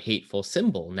awful or hateful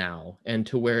symbol now, and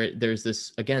to where there's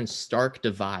this, again, stark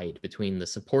divide between the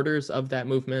supporters of that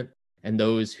movement and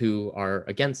those who are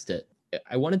against it.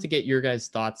 I wanted to get your guys'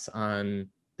 thoughts on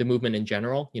the movement in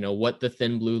general, what the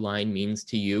Thin Blue Line means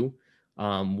to you,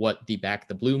 what the Back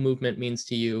the Blue movement means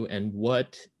to you, and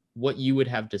what you would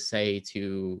have to say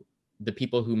to the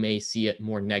people who may see it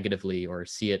more negatively or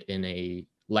see it in a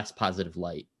less positive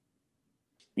light.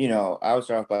 I would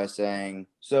start off by saying,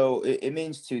 so it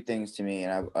means two things to me.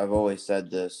 And I've always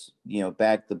said this,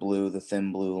 Back the Blue, the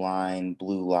Thin Blue Line,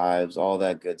 Blue Lives, all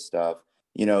that good stuff.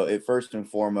 It first and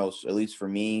foremost, at least for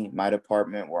me, my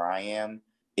department where I am,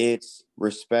 it's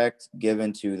respect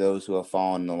given to those who have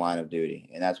fallen in the line of duty.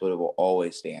 And that's what it will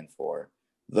always stand for.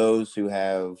 Those who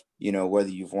have, whether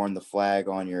you've worn the flag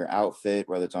on your outfit,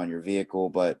 whether it's on your vehicle,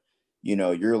 but,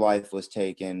 your life was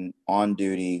taken on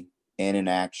duty and in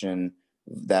action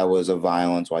that was of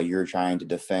violence while you're trying to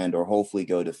defend or hopefully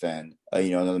go defend,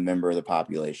 another member of the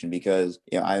population. Because,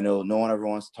 I know no one ever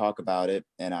wants to talk about it.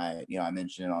 And I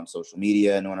mentioned it on social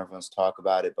media. No one ever wants to talk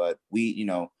about it. But we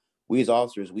as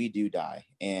officers, we do die.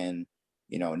 And,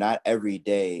 not every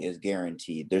day is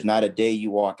guaranteed. There's not a day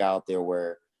you walk out there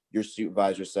where your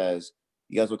supervisor says,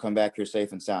 you guys will come back here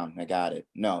safe and sound. I got it.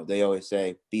 No, they always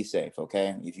say, be safe.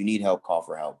 Okay. If you need help, call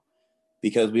for help.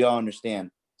 Because we all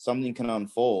understand something can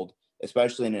unfold,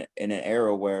 especially in an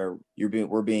era where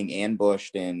we're being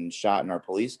ambushed and shot in our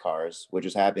police cars, which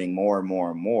is happening more and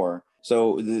more and more.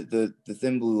 So the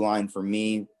Thin Blue Line for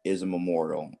me is a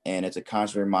memorial, and it's a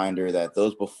constant reminder that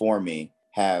those before me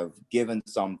have given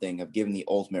the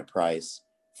ultimate price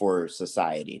for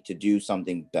society to do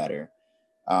something better.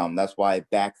 That's why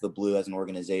Back the Blue as an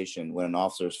organization, when an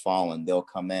officer's fallen, they'll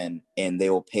come in and they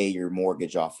will pay your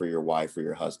mortgage off for your wife or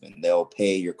your husband. They'll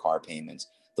pay your car payments.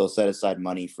 They'll set aside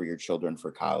money for your children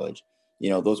for college.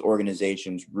 Those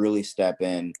organizations really step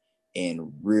in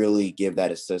and really give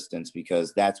that assistance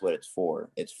because that's what it's for.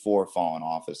 It's for fallen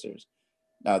officers.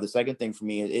 The second thing for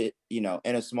me,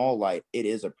 in a small light, it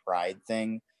is a pride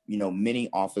thing. Many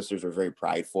officers are very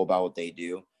prideful about what they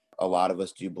do. A lot of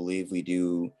us do believe we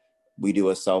do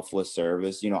a selfless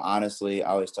service. Honestly,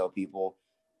 I always tell people,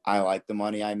 I like the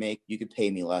money I make. You could pay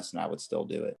me less and I would still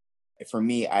do it. For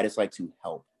me, I just like to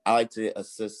help. I like to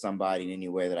assist somebody in any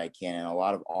way that I can. And a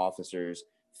lot of officers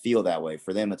feel that way.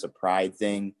 For them, it's a pride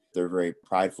thing. They're very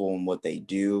prideful in what they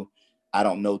do. I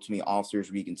don't know too many officers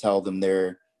where you can tell them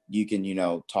you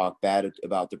can talk bad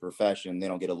about the profession. They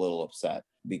don't get a little upset,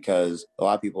 because a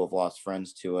lot of people have lost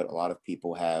friends to it. A lot of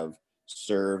people have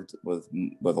served with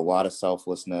a lot of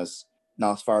selflessness.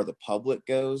 Now, as far as the public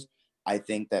goes, I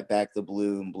think that Back the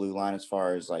Blue and Blue Line, as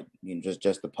far as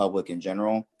just the public in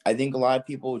general, I think a lot of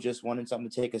people just wanted something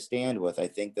to take a stand with. I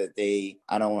think that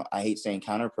I hate saying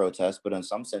counter protest, but in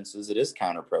some senses it is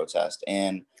counter protest.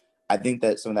 And I think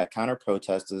that some of that counter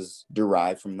protest is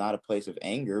derived from not a place of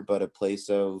anger, but a place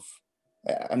of,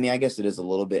 I guess it is a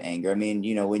little bit anger.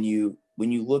 When you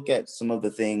look at some of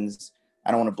the things, I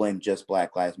don't want to blame just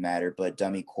Black Lives Matter, but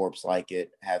dummy corps like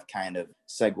it have kind of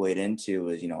segued into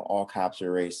is, all cops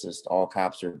are racist, all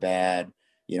cops are bad.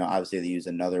 Obviously they use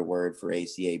another word for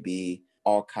ACAB.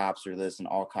 All cops are this and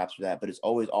all cops are that, but it's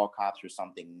always all cops are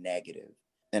something negative.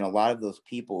 And a lot of those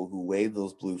people who wave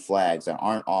those blue flags that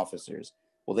aren't officers,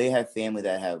 well, they have family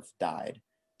that have died.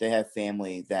 They have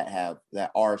family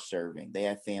that are serving. They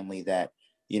have family that,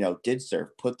 did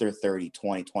serve, put their 30,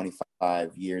 20,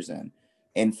 25 years in.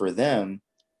 And for them,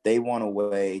 they want a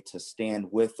way to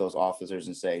stand with those officers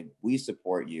and say, we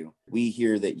support you. We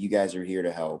hear that you guys are here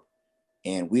to help,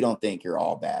 and we don't think you're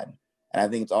all bad. And I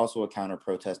think it's also a counter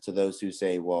protest to those who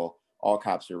say, well, all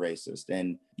cops are racist.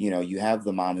 And, you have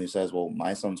the mom who says, well,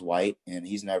 my son's white and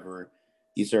he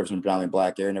serves in predominantly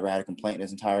Black area, never had a complaint in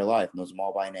his entire life, knows them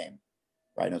all by name,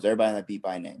 right? Knows everybody in that beat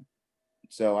by name.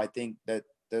 So I think that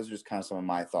those are just kind of some of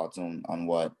my thoughts on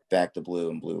what Back the Blue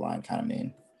and Blue Line kind of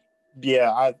mean.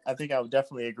 Yeah, I think I would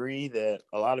definitely agree that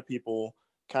a lot of people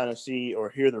kind of see or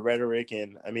hear the rhetoric.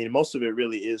 And most of it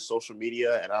really is social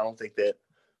media. And I don't think that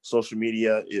social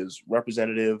media is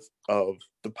representative of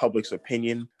the public's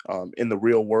opinion in the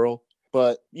real world.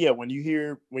 But yeah, when you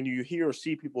hear or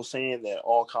see people saying that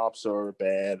all cops are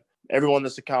bad, everyone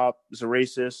that's a cop is a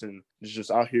racist and is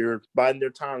just out here biding their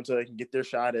time so they can get their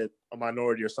shot at a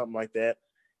minority or something like that.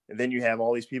 And then you have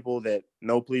all these people that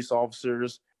know police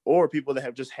officers, or people that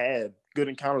have just had good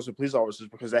encounters with police officers,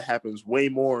 because that happens way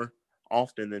more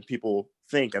often than people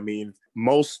think.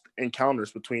 Most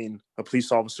encounters between a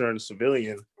police officer and a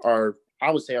civilian are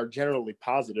generally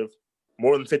positive.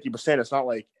 More than 50%. It's not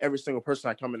like every single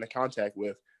person I come into contact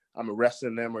with, I'm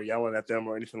arresting them or yelling at them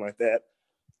or anything like that.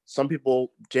 Some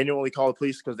people genuinely call the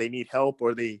police because they need help,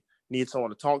 or they need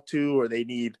someone to talk to, or they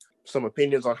need some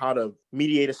opinions on how to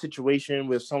mediate a situation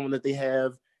with someone that they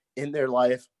have in their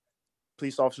life.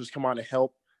 Police officers come on to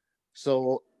help.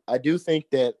 So I do think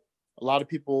that a lot of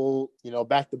people,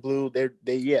 Back the Blue,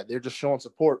 they're just showing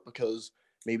support because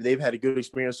maybe they've had a good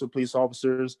experience with police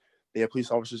officers. They have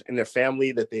police officers in their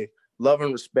family that they love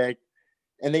and respect.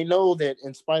 And they know that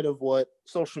in spite of what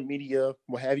social media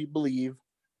will have you believe,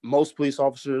 most police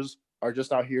officers are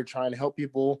just out here trying to help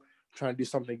people, trying to do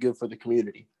something good for the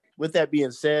community. With that being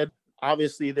said,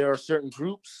 obviously there are certain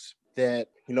groups that,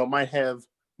 might have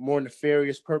more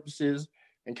nefarious purposes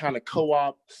and kind of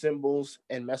co-opt symbols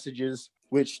and messages,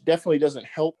 which definitely doesn't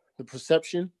help the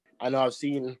perception. I know I've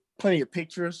seen plenty of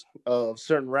pictures of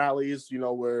certain rallies,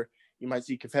 where you might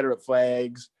see Confederate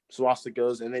flags,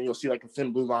 swastikas, and then you'll see like a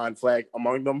thin blue line flag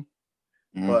among them.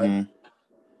 Mm-hmm.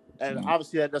 And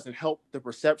obviously that doesn't help the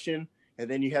perception. And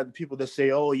then you have the people that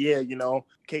say, oh yeah,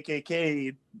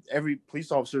 KKK, every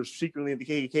police officer is secretly in the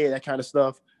KKK, that kind of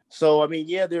stuff. So,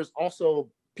 there's also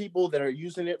people that are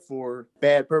using it for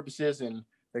bad purposes and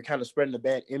they're kind of spreading a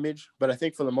bad image. But I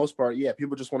think for the most part, yeah,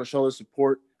 people just want to show their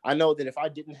support. I know that if I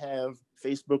didn't have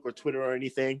Facebook or Twitter or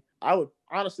anything, I would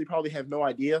honestly probably have no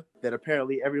idea that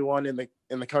apparently everyone in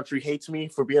the country hates me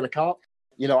for being a cop.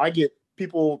 I get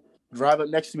people drive up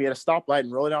next to me at a stoplight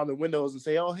and roll down their windows and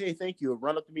say, oh, hey, thank you.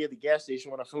 Run up to me at the gas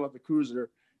station when I fill up the cruiser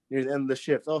near the end of the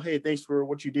shift. Oh, hey, thanks for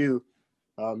what you do.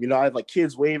 I have like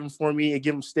kids waving for me and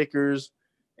give them stickers,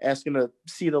 asking to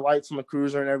see the lights on the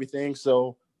cruiser and everything.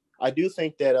 So I do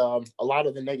think that a lot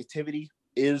of the negativity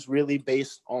is really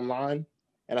based online.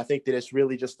 And I think that it's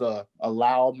really just a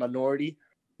loud minority.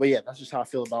 But yeah, that's just how I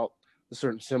feel about the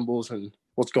certain symbols and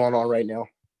what's going on right now.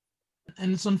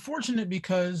 And it's unfortunate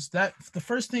because the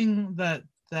first thing that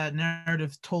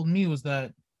narrative told me was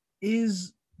that,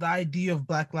 is the idea of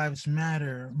Black Lives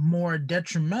Matter more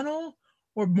detrimental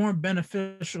or more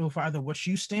beneficial for either what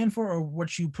you stand for or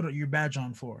what you put your badge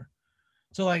on for?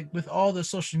 So like with all the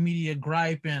social media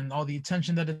gripe and all the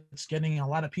attention that it's getting, a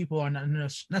lot of people are not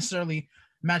necessarily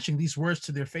matching these words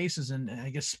to their faces and I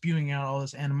guess spewing out all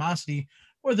this animosity,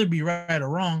 whether it be right or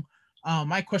wrong.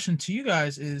 My question to you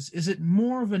guys is it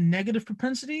more of a negative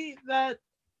propensity that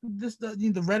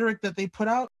the rhetoric that they put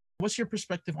out? What's your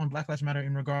perspective on Black Lives Matter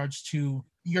in regards to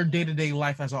your day-to-day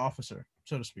life as an officer,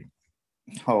 so to speak?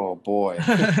 Oh boy.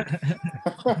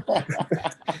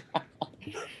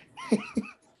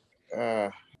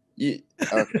 Okay,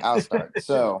 I'll start.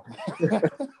 So,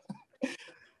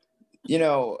 you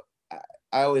know,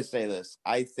 I always say this.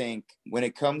 I think when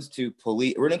it comes to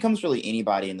police, when it comes to really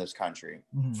anybody in this country,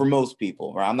 for most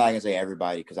people, or I'm not gonna say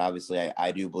everybody, because obviously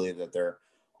I do believe that there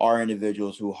are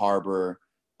individuals who harbor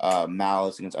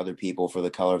malice against other people for the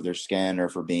color of their skin or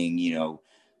for being,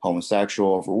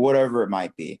 homosexual, or for whatever it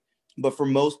might be. But for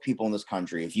most people in this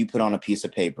country, if you put on a piece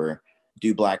of paper,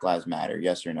 do Black Lives Matter,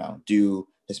 yes or no? Do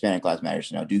Hispanic Lives Matter,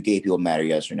 yes or no? Do gay people matter,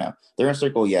 yes or no? They're gonna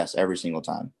circle yes every single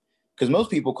time. Because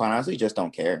most people, quite honestly, just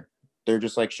don't care. They're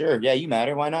just like, sure, yeah, you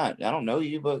matter. Why not? I don't know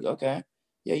you, but okay.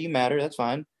 Yeah, you matter. That's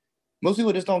fine. Most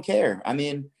people just don't care. I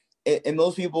mean, and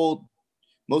most people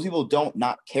don't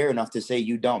not care enough to say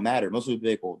you don't matter. Most people be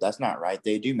like, well, that's not right.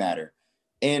 They do matter.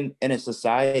 And in a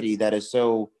society that is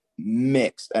so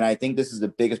mixed, and I think this is the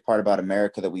biggest part about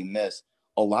America that we miss,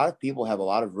 a lot of people have a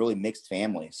lot of really mixed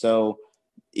families. So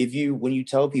when you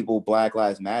tell people Black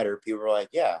Lives Matter, people are like,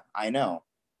 yeah, I know.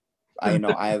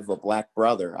 I have a black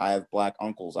brother. I have black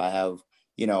uncles. I have,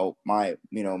 my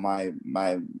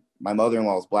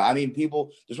mother-in-law is black. I mean,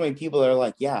 there's so many people that are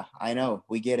like, yeah, I know,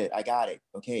 we get it. I got it.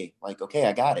 Okay. Like, okay,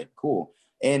 I got it. Cool.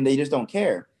 And they just don't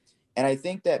care. And I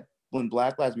think that when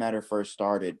Black Lives Matter first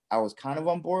started, I was kind of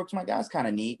on board because my guy's kind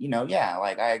of neat, yeah,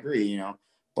 like I agree,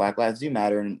 Black lives do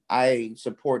matter. And I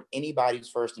support anybody's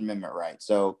First Amendment right.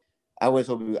 So I always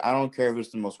hope, I don't care if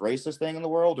it's the most racist thing in the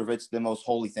world or if it's the most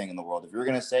holy thing in the world. If you're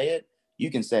going to say it, you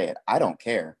can say it. I don't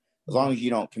care as long as you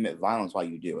don't commit violence while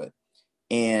you do it.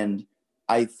 And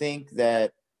I think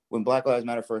that when Black Lives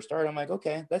Matter first started, I'm like,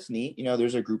 okay, that's neat.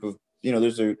 There's a group of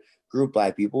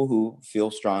Black people who feel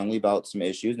strongly about some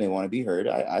issues and they want to be heard.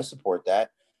 I support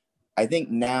that. I think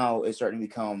now it's starting to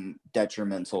become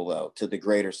detrimental, though, to the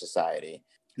greater society.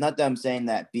 Not that I'm saying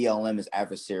that BLM is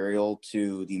adversarial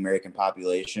to the American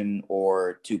population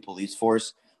or to police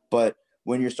force, but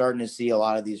when you're starting to see a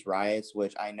lot of these riots,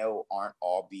 which I know aren't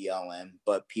all BLM,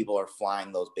 but people are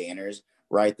flying those banners,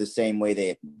 right? The same way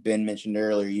that Ben mentioned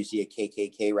earlier, you see a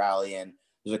KKK rally and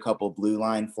there's a couple of blue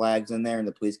line flags in there and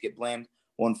the police get blamed.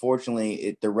 Well,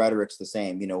 unfortunately, the rhetoric's the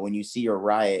same. When you see a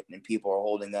riot and people are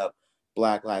holding up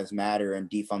Black Lives Matter and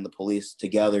defund the police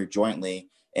together jointly,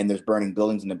 and there's burning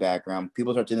buildings in the background,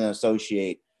 people start to then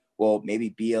associate, well,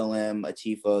 maybe BLM,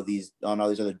 Antifa, all these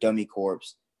other dummy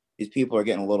corps, these people are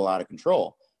getting a little out of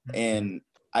control. And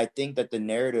I think that the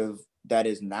narrative that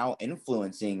is now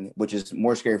influencing, which is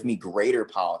more scary for me, greater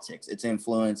politics, it's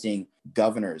influencing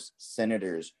governors,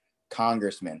 senators,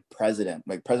 congressmen,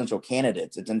 presidential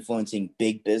candidates. It's influencing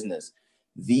big business.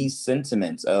 These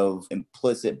sentiments of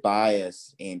implicit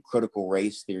bias and critical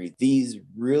race theory, these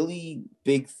really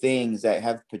big things that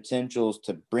have potentials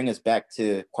to bring us back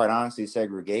to, quite honestly,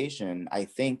 segregation, I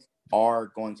think are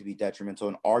going to be detrimental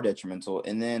and are detrimental.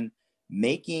 And then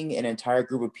making an entire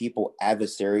group of people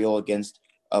adversarial against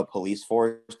a police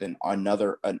force and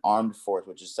an armed force,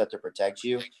 which is set to protect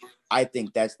you, I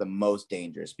think that's the most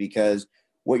dangerous, because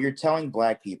what you're telling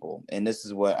Black people, and this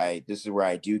is where I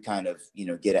do kind of,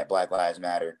 get at Black Lives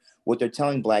Matter. What they're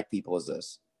telling Black people is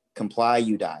this: comply,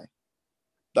 you die.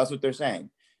 That's what they're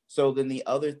saying. So then the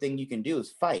other thing you can do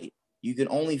is fight. You can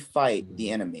only fight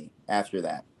the enemy after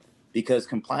that, because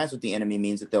compliance with the enemy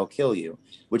means that they'll kill you,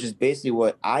 which is basically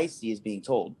what I see as being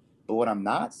told. But what I'm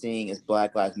not seeing is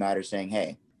Black Lives Matter saying,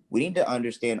 hey, we need to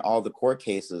understand all the court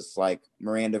cases like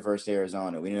Miranda versus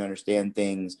Arizona. We need to understand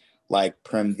things like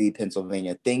Prim v.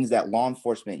 Pennsylvania, things that law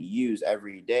enforcement use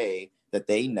every day that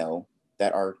they know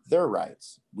that are their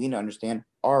rights. We need to understand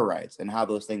our rights and how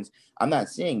those things. I'm not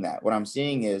seeing that. What I'm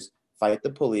seeing is fight the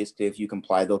police. If you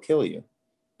comply, they'll kill you.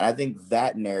 And I think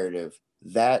that narrative,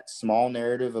 that small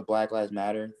narrative of Black Lives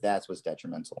Matter, that's what's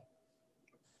detrimental.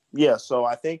 Yeah, so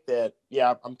I think that,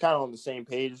 I'm kind of on the same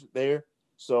page there.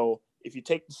 So if you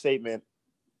take the statement,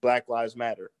 Black Lives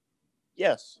Matter,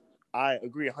 yes, I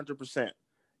agree 100%.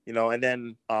 And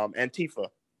then Antifa,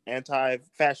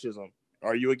 anti-fascism.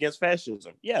 Are you against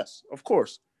fascism? Yes, of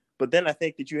course. But then I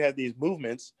think that you have these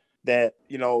movements that,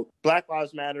 Black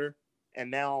Lives Matter. And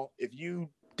now if you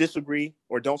disagree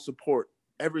or don't support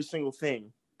every single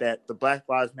thing that the Black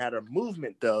Lives Matter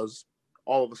movement does,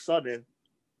 all of a sudden,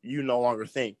 you no longer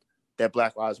think that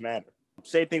Black Lives matter.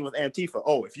 Same thing with Antifa.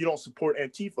 Oh, if you don't support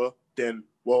Antifa, then,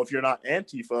 well, if you're not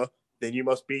Antifa, then you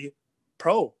must be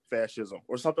pro-fascism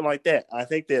or something like that. I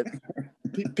think that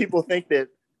people think that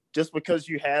just because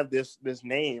you have this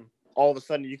name, all of a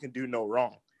sudden you can do no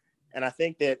wrong. And I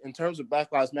think that in terms of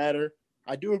Black Lives Matter,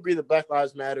 I do agree that Black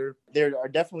Lives Matter. There are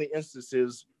definitely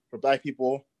instances where Black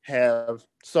people have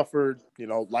suffered,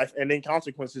 life-ending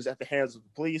consequences at the hands of the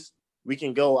police. We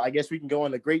can go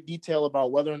into great detail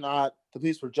about whether or not the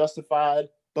police were justified.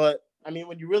 But I mean,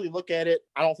 when you really look at it,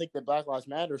 I don't think that Black Lives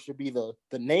Matter should be the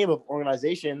name of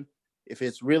organization if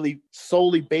it's really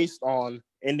solely based on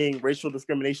ending racial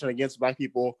discrimination against Black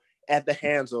people at the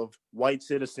hands of white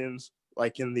citizens,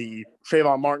 like in the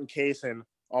Trayvon Martin case and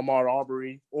Ahmaud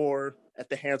Arbery, or at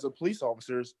the hands of police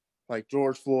officers like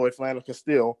George Floyd, Philando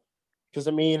Castile. Because,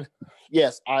 I mean,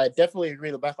 yes, I definitely agree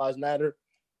that Black Lives Matter.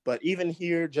 But even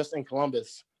here, just in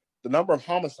Columbus, the number of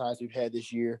homicides we've had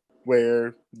this year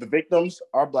where the victims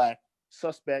are Black,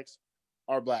 suspects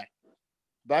are Black.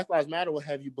 Black Lives Matter will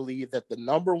have you believe that the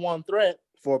number one threat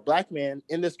for a Black man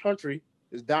in this country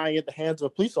is dying at the hands of a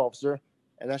police officer,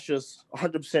 and that's just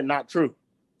 100% not true.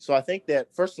 So I think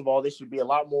that, first of all, they should be a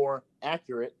lot more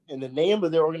accurate in the name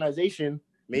of their organization,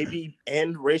 maybe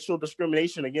end racial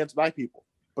discrimination against Black people,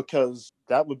 because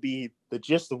that would be the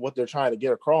gist of what they're trying to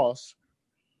get across.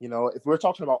 If we're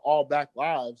talking about all Black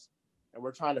lives and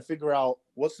we're trying to figure out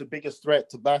what's the biggest threat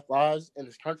to Black lives in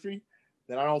this country,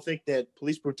 then I don't think that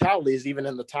police brutality is even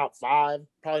in the top 5,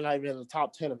 probably not even in the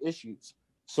top 10 of issues.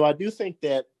 So I do think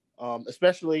that,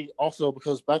 especially also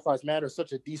because Black Lives Matter is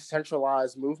such a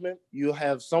decentralized movement, you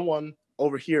have someone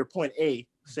over here, point A,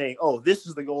 saying, oh, this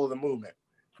is the goal of the movement.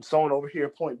 And someone over here,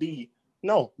 point B,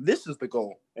 no, this is the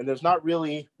goal. And there's not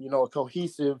really, a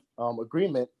cohesive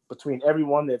agreement between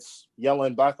everyone that's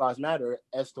yelling Black Lives Matter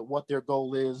as to what their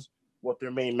goal is, what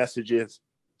their main message is.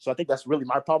 So I think that's really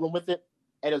my problem with it.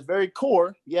 At its very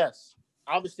core, yes,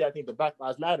 obviously I think that Black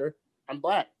Lives Matter. I'm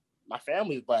Black. My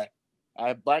family is Black. I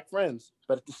have Black friends.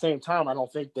 But at the same time, I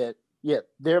don't think that,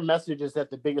 their message is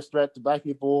that the biggest threat to Black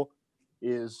people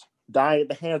is dying at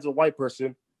the hands of a white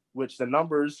person, which the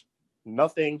numbers,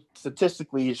 nothing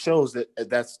statistically shows that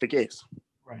that's the case.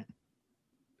 Right.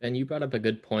 And you brought up a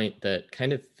good point that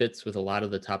kind of fits with a lot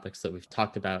of the topics that we've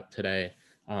talked about today.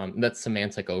 That's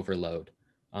semantic overload.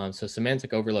 So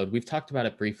semantic overload, we've talked about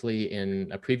it briefly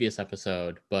in a previous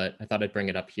episode, but I thought I'd bring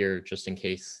it up here just in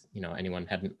case, anyone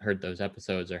hadn't heard those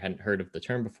episodes or hadn't heard of the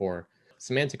term before.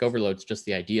 Semantic overload is just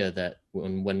the idea that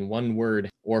when one word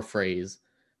or phrase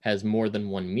has more than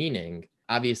one meaning,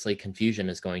 obviously confusion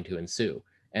is going to ensue.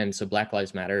 And so Black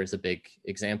Lives Matter is a big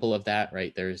example of that,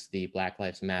 right? There's the Black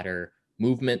Lives Matter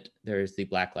movement, there's the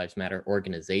Black Lives Matter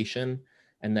organization.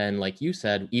 And then, like you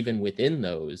said, even within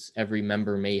those, every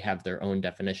member may have their own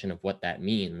definition of what that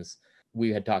means.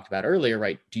 We had talked about earlier,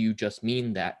 right? Do you just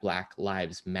mean that Black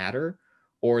Lives Matter,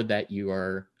 or that you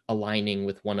are aligning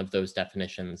with one of those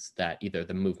definitions that either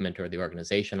the movement or the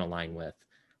organization align with?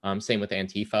 Same with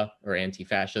Antifa or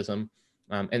anti-fascism.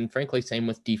 And frankly, same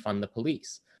with defund the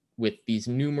police. With these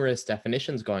numerous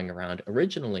definitions going around,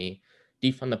 originally,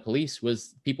 defund the police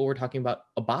was people were talking about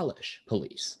abolish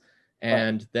police.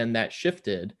 And then that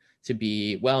shifted to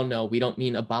be, well, no, we don't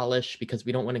mean abolish because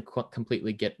we don't want to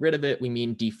completely get rid of it. We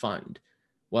mean defund.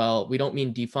 Well, we don't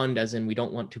mean defund as in we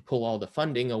don't want to pull all the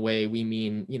funding away. We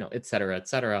mean, et cetera, et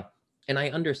cetera. And I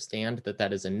understand that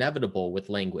that is inevitable with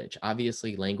language.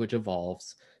 Obviously, language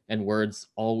evolves and words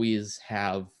always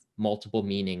have multiple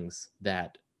meanings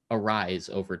that arise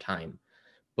over time.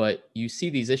 But you see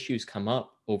these issues come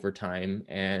up over time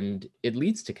and it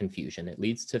leads to confusion. It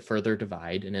leads to further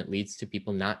divide, and it leads to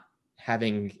people not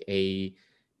having a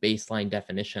baseline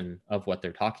definition of what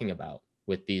they're talking about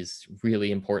with these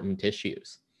really important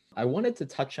issues. I wanted to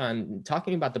touch on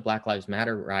talking about the Black Lives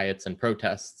Matter riots and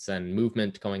protests and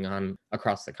movement going on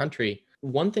across the country.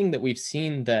 One thing that we've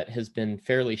seen that has been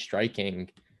fairly striking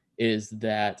is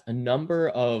that a number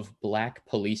of Black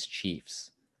police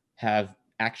chiefs have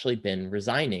actually been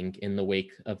resigning in the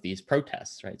wake of these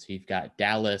protests, right? So you've got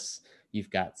Dallas, you've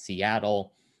got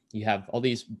Seattle, you have all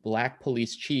these Black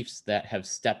police chiefs that have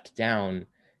stepped down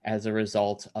as a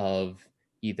result of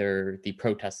either the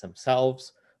protests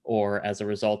themselves or as a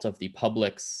result of the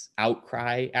public's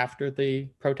outcry after the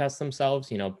protests themselves,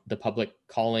 the public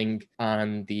calling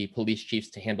on the police chiefs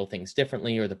to handle things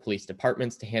differently or the police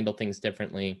departments to handle things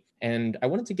differently. And I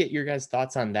wanted to get your guys'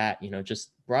 thoughts on that,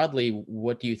 just broadly,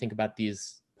 what do you think about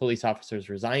these police officers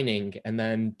resigning? And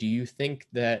then do you think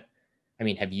that,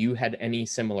 have you had any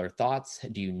similar thoughts?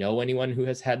 Do you know anyone who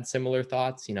has had similar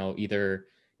thoughts, either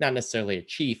not necessarily a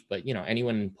chief, but,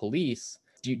 anyone in police?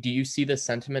 Do you see this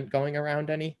sentiment going around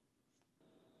any?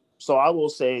 So I will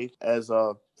say, as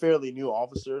a fairly new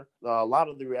officer, a lot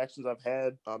of the reactions I've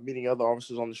had meeting other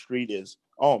officers on the street is,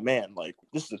 oh man, like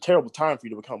this is a terrible time for you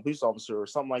to become a police officer or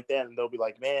something like that. And they'll be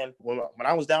like, man, when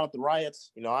I was down at the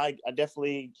riots, I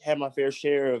definitely had my fair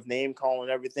share of name calling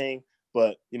and everything.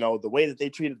 But, the way that they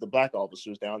treated the black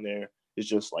officers down there is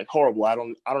just like horrible. I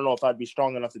don't know if I'd be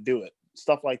strong enough to do it.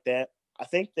 Stuff like that. I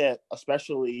think that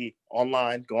especially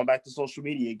online, going back to social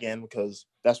media again, because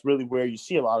that's really where you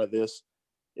see a lot of this,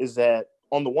 is that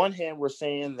on the one hand, they're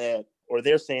saying that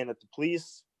the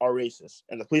police are racist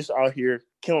and the police are out here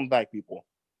killing black people.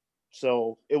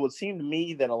 So it would seem to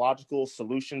me that a logical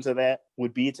solution to that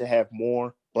would be to have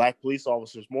more black police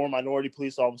officers, more minority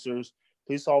police officers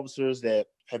that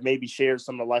have maybe shared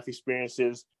some of the life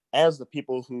experiences as the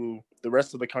people who the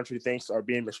rest of the country thinks are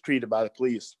being mistreated by the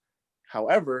police.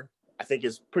 However, I think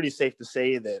it's pretty safe to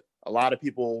say that a lot of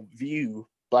people view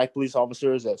black police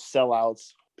officers as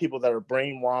sellouts, people that are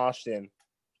brainwashed, and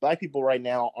black people right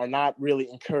now are not really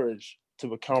encouraged to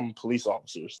become police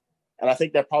officers. And I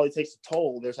think that probably takes a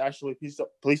toll. There's actually a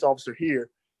police officer here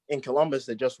in Columbus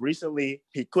that just recently,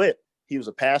 he quit. He was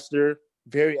a pastor,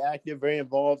 very active, very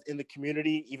involved in the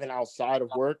community, even outside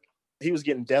of work. He was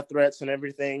getting death threats and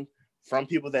everything from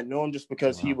people that knew him just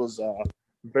because he was a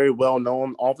very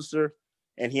well-known officer.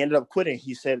 And he ended up quitting.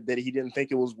 He said that he didn't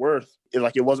think it wasn't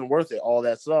worth it, all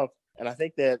that stuff. And I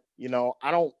think that,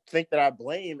 I don't think that I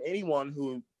blame anyone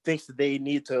who thinks that they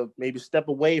need to maybe step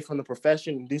away from the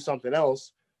profession and do something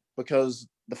else, because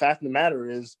the fact of the matter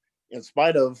is, in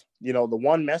spite of, the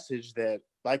one message that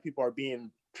black people are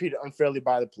being treated unfairly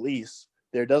by the police,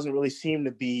 there doesn't really seem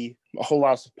to be a whole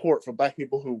lot of support for black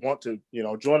people who want to,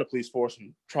 join the police force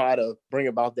and try to bring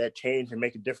about that change and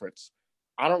make a difference.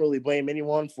 I don't really blame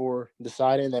anyone for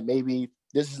deciding that maybe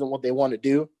this isn't what they want to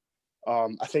do.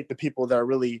 I think the people that are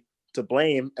really to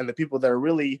blame and the people that are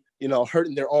really,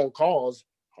 hurting their own cause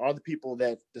are the people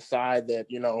that decide that,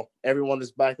 everyone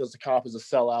that's black as a cop is a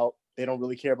sellout. They don't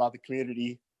really care about the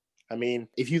community. I mean,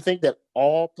 if you think that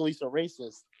all police are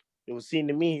racist, it would seem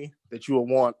to me that you would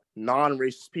want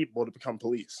non-racist people to become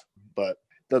police, but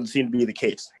it doesn't seem to be the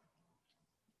case.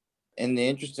 And the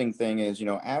interesting thing is,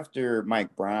 after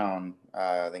Mike Brown,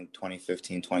 I think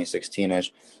 2015,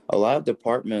 2016-ish, a lot of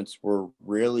departments were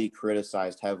really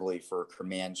criticized heavily for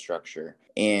command structure,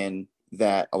 and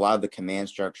that a lot of the command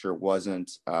structure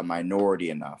wasn't minority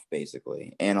enough,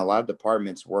 basically. And a lot of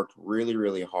departments worked really,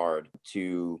 really hard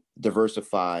to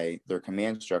diversify their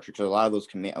command structure. Because a lot of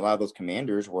those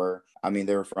commanders were,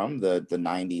 they were from the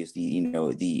 90s,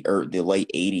 the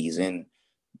late 80s, and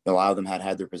a lot of them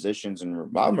had their positions, and a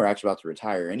lot of them were actually about to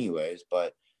retire anyways.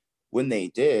 But when they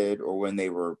did, or when they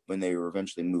were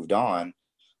eventually moved on,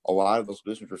 a lot of those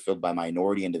positions were filled by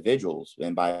minority individuals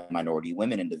and by minority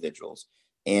women individuals.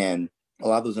 And a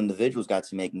lot of those individuals got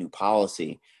to make new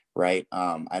policy, right?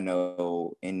 I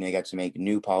know, and they got to make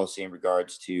new policy in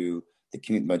regards to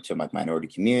minority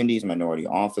communities, minority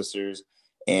officers.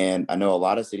 And I know a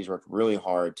lot of cities worked really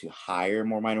hard to hire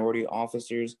more minority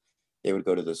officers. They would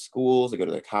go to the schools, they go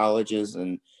to the colleges,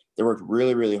 and they worked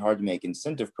really, really hard to make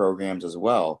incentive programs as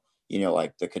well.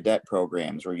 Like the cadet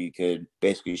programs where you could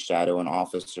basically shadow an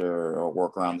officer or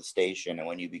work around the station. And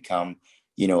when you become,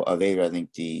 of age, I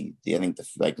think the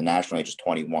national age is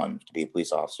 21 to be a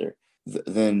police officer.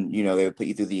 Then, they would put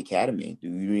you through the academy. You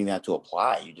didn't even have to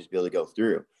apply. You just be able to go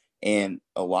through. And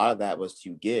a lot of that was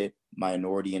to get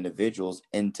minority individuals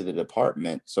into the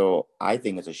department. So I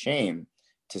think it's a shame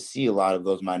to see a lot of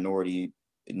those minority,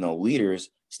 leaders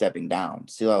stepping down,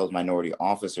 see a lot of those minority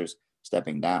officers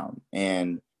stepping down.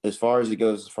 And as far as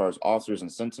officers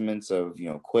and sentiments of,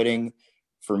 quitting,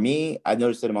 for me, I've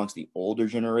noticed that amongst the older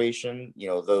generation,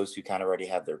 those who kind of already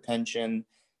have their pension,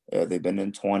 they've been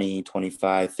in 20,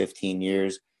 25, 15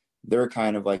 years, they're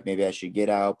kind of like, maybe I should get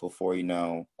out before, I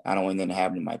don't want anything to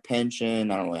happen to my pension.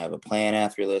 I don't really have a plan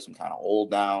after this. I'm kind of old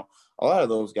now. A lot of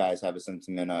those guys have a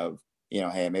sentiment of,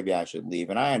 hey, maybe I should leave.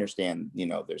 And I understand,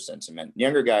 their sentiment.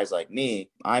 Younger guys like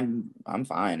me, I'm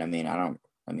fine.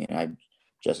 I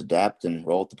just adapt and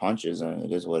roll with the punches, and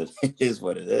it is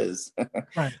what it is.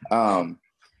 Right.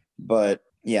 But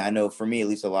yeah, I know for me, at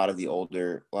least a lot of the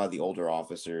older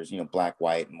officers, black,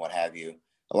 white, and what have you,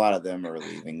 a lot of them are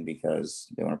leaving because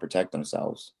they want to protect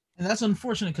themselves. And that's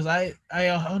unfortunate, because I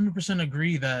 100%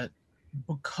 agree that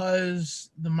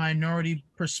because the minority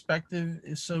perspective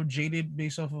is so jaded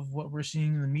based off of what we're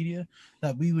seeing in the media,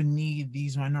 that we would need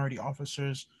these minority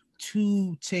officers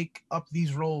to take up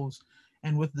these roles.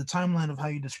 And with the timeline of how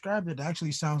you described it, it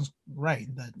actually sounds right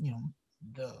that,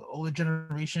 the older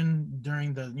generation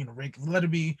during the, let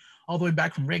it be all the way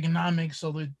back from Reaganomics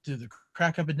all the way to the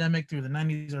crack epidemic through the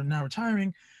 90s are now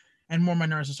retiring. and more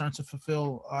minorities are starting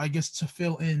to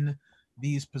fill in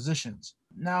these positions.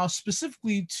 Now,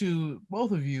 specifically to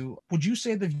both of you, would you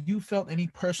say that you felt any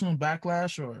personal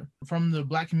backlash or from the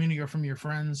Black community or from your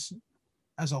friends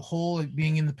as a whole, like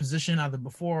being in the position either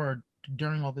before or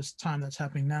during all this time that's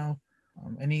happening now?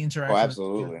 Any interaction? Oh,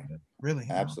 absolutely. Really?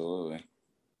 Absolutely.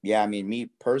 Yeah, I mean, me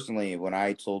personally, when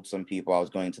I told some people I was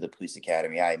going to the police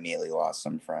academy, I immediately lost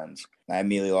some friends. I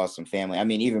immediately lost some family. I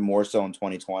mean, even more so in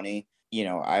 2020,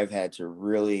 I've had to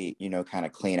really, kind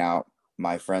of clean out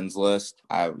my friends list.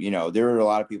 There were a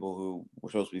lot of people who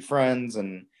were supposed to be friends,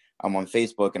 and I'm on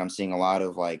Facebook and I'm seeing a lot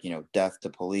of like, death to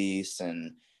police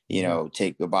and,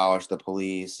 abolish the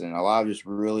police, and a lot of just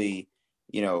really,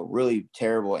 really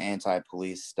terrible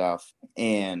anti-police stuff.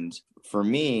 And for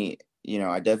me,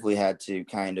 I definitely had to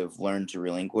kind of learn to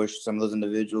relinquish some of those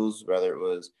individuals, whether it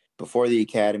was before the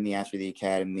academy, after the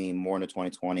academy, more into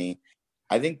 2020.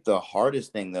 I think the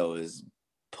hardest thing, though, is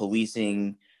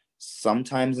policing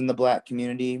sometimes in the Black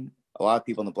community. A lot of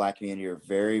people in the Black community are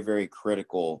very, very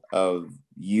critical of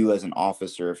you as an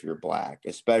officer if you're Black,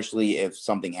 especially if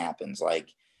something happens.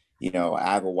 Like,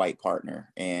 I have a white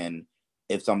partner, and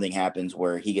if something happens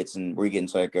where we get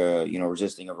into like a,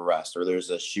 resisting of arrest, or there's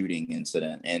a shooting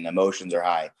incident and emotions are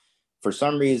high, for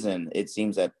some reason, it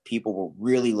seems that people will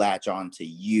really latch on to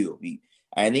you.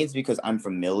 I think it's because I'm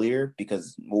familiar,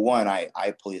 because, well, one,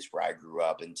 I policed where I grew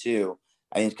up, and two,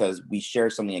 I think it's because we share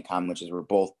something in common, which is we're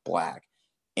both Black.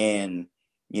 And,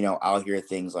 I'll hear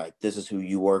things like, this is who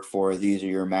you work for. These are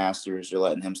your masters. You're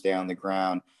letting him stay on the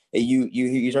ground. And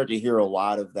you start to hear a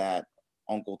lot of that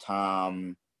Uncle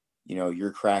Tom,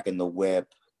 you're cracking the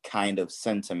whip kind of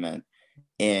sentiment.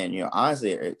 And,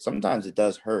 honestly, sometimes it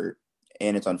does hurt.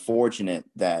 And it's unfortunate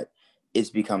that it's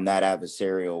become that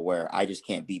adversarial where I just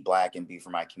can't be Black and be for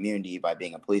my community by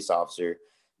being a police officer.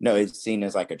 No, it's seen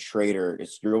as like a traitor.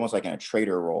 You're almost like in a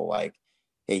traitor role. Like,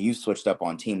 hey, you switched up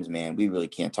on teams, man. We really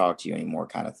can't talk to you anymore,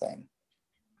 kind of thing.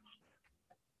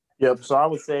 Yep. So I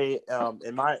would say,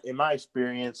 in my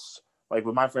experience, like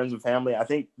with my friends and family, I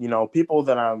think, people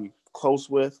that I'm close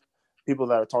with, people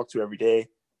that I talk to every day,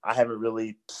 I haven't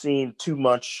really seen too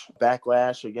much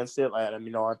backlash against it. Like,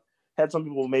 I had some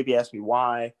people maybe ask me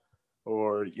why,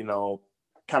 or,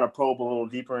 kind of probe a little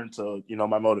deeper into,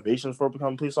 my motivations for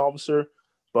becoming a police officer.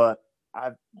 But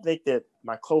I think that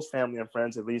my close family and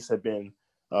friends at least have been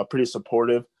pretty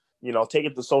supportive. Take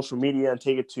it to social media and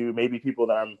take it to maybe people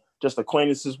that I'm just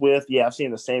acquaintances with. Yeah, I've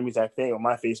seen the same exact thing on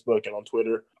my Facebook and on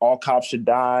Twitter. All cops should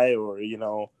die, or,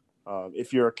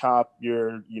 if you're a cop,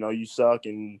 you suck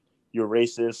and you're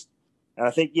racist. And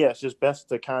I think, it's just best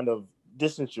to kind of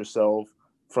distance yourself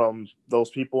from those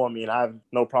people. I mean, I have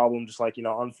no problem just like,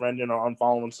 unfriending or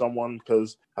unfollowing someone,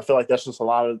 because I feel like that's just a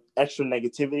lot of extra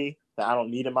negativity that I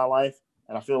don't need in my life.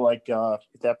 And I feel like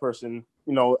if that person,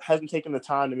 hasn't taken the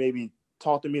time to maybe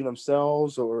talk to me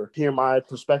themselves or hear my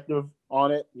perspective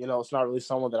on it, it's not really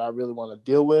someone that I really want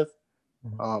to deal with.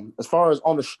 As far as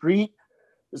on the street,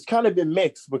 it's kind of been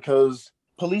mixed, because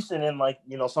policing in like,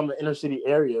 some of the inner city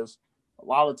areas, a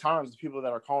lot of times the people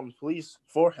that are calling the police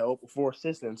for help, for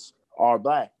assistance, are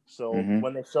Black. So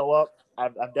when they show up,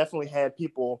 I've definitely had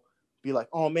people be like,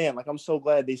 oh man, like, I'm so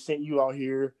glad they sent you out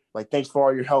here. Like, thanks for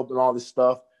all your help and all this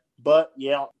stuff. But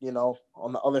yeah,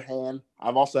 on the other hand,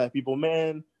 I've also had people,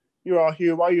 man, you're out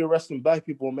here, why are you arresting Black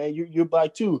people, man? You're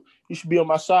Black too. You should be on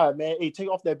my side, man. Hey, take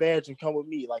off that badge and come with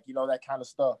me. Like, that kind of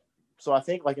stuff. So I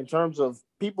think, like, in terms of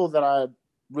people that I'm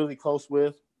really close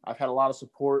with, I've had a lot of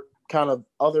support. Kind of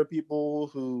other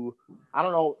people who, I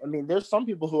don't know. I mean, there's some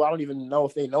people who I don't even know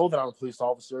if they know that I'm a police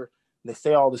officer. They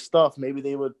say all this stuff. Maybe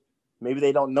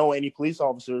they don't know any police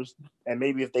officers. And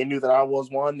maybe if they knew that I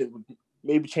was one, it would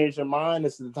maybe change their mind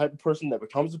as to the type of person that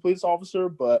becomes a police officer.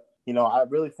 But, I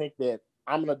really think that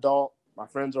I'm an adult. My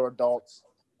friends are adults.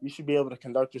 You should be able to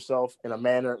conduct yourself in a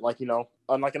manner like,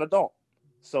 unlike an adult.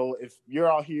 So if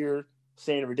you're out here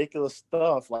saying ridiculous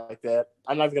stuff like that,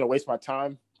 I'm not even going to waste my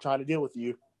time trying to deal with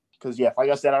you. Because, like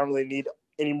I said, I don't really need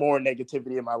any more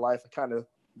negativity in my life. I kind of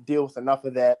deal with enough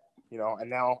of that, and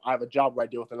now I have a job where I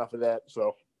deal with enough of that.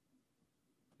 So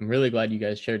I'm really glad you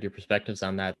guys shared your perspectives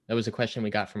on that. That was a question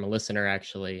we got from a listener,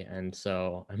 actually. And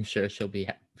so I'm sure she'll be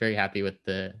very happy with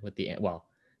the, well,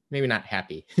 maybe not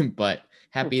happy, but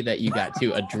happy that you got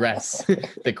to address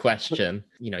the question.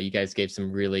 You guys gave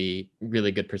some really,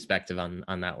 really good perspective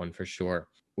on that one for sure.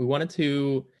 We wanted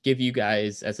to give you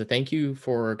guys, as a thank you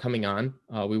for coming on,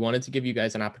 we wanted to give you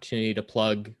guys an opportunity to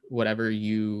plug whatever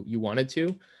you wanted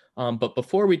to. But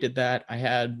before we did that, I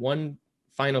had one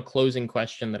final closing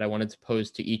question that I wanted to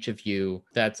pose to each of you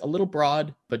that's a little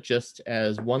broad, but just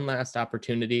as one last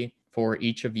opportunity for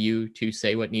each of you to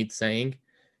say what needs saying.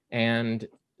 And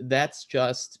that's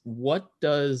just, what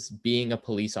does being a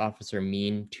police officer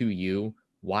mean to you?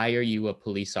 Why are you a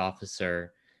police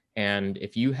officer? And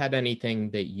if you had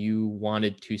anything that you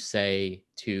wanted to say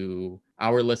to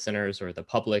our listeners or the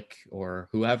public or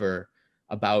whoever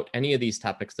about any of these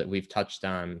topics that we've touched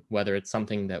on, whether it's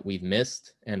something that we've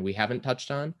missed and we haven't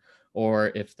touched on,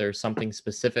 or if there's something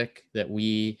specific that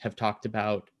we have talked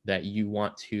about that you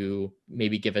want to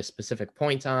maybe give a specific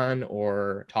point on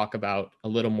or talk about a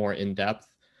little more in depth,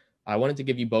 I wanted to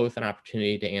give you both an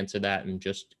opportunity to answer that and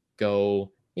just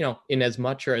go, in as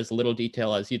much or as little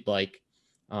detail as you'd like,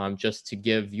 just to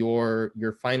give your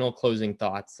final closing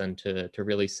thoughts and to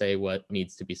really say what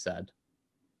needs to be said.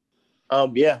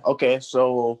 Yeah. Okay.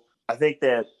 So I think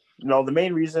that, the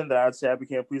main reason that I'd say I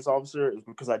became a police officer is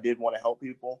because I did want to help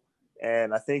people.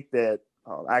 And I think that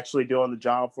actually doing the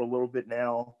job for a little bit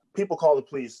now, people call the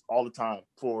police all the time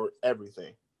for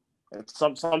everything. And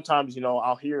sometimes,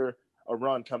 I'll hear a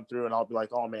run come through and I'll be like,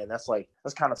 oh man, that's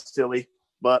kind of silly,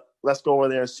 but let's go over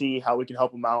there and see how we can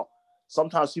help them out.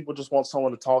 Sometimes people just want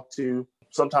someone to talk to.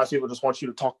 Sometimes people just want you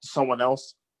to talk to someone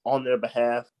else on their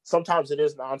behalf. Sometimes it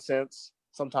is nonsense.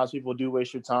 Sometimes people do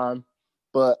waste your time.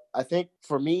 But I think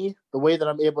for me, the way that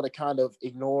I'm able to kind of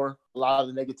ignore a lot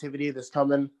of the negativity that's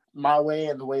coming my way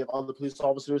and the way of other police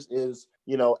officers is,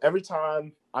 every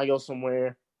time I go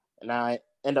somewhere and I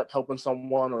end up helping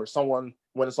someone, or someone,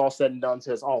 when it's all said and done,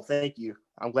 says, oh, thank you,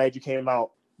 I'm glad you came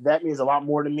out, that means a lot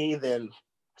more to me than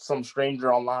some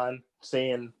stranger online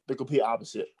saying the complete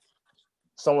opposite.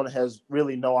 Someone has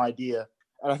really no idea.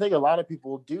 And I think a lot of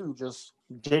people do just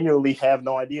genuinely have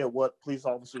no idea what police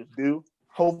officers do.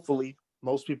 Hopefully,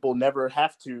 most people never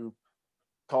have to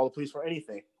call the police for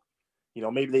anything.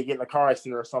 Maybe they get in a car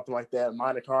accident or something like that,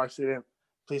 minor car accident,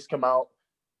 police come out.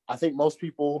 I think most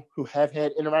people who have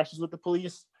had interactions with the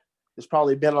police, it's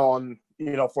probably been on,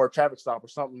 for a traffic stop or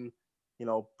something,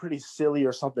 pretty silly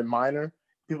or something minor.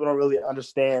 People don't really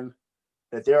understand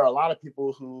that there are a lot of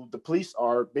people who the police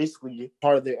are basically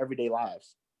part of their everyday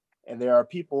lives. And there are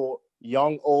people,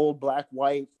 young, old, black,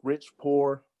 white, rich,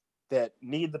 poor, that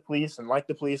need the police and like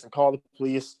the police and call the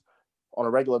police on a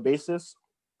regular basis.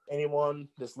 Anyone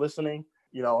that's listening,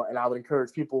 and I would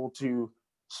encourage people to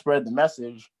spread the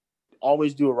message,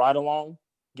 always do a ride along,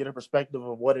 get a perspective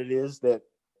of what it is that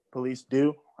police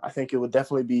do. I think it would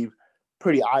definitely be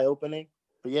pretty eye-opening.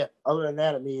 But yeah, other than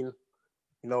that, I mean,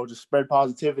 just spread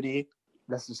positivity.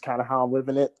 That's just kind of how I'm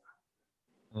living it.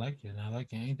 I like it.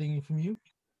 Anything from you?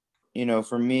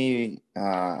 For me,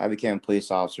 I became a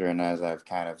police officer, and as I've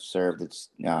kind of served, it's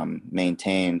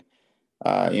maintained.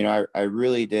 I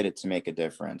really did it to make a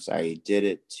difference. I did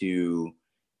it to,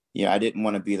 I didn't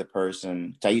want to be the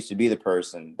person. I used to be the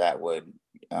person that would,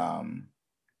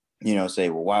 say,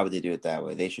 well, why would they do it that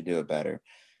way? They should do it better.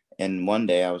 And one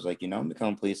day I was like, I'm going to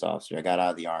become a police officer. I got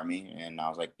out of the Army and I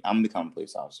was like, I'm going to become a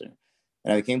police officer.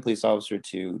 And I became a police officer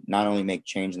to not only make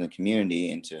change in the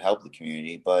community and to help the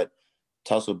community, but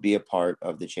to also be a part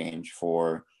of the change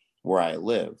for where I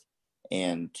live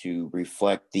and to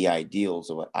reflect the ideals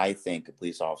of what I think a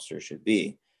police officer should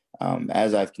be.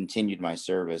 As I've continued my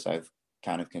service, I've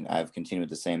continued with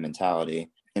the same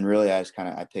mentality, and really I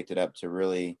picked it up to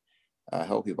really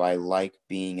help people. I like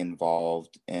being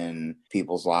involved in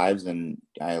people's lives, and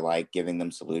I like giving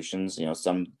them solutions.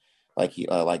 Some,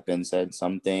 like Ben said,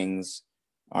 some things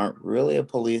aren't really a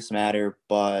police matter,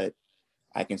 but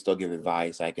I can still give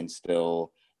advice. I can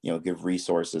still, give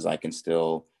resources. I can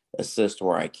still assist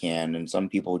where I can. And some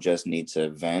people just need to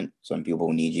vent. Some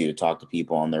people need you to talk to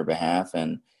people on their behalf.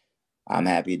 And I'm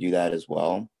happy to do that as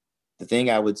well. The thing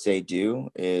I would say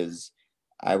is,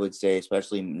 I would say,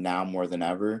 especially now more than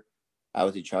ever, I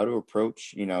would say try to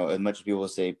approach, as much as people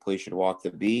say police should walk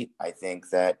the beat. I think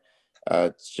that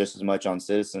it's just as much on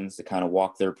citizens to kind of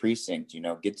walk their precinct,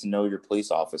 get to know your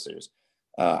police officers.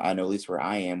 I know at least where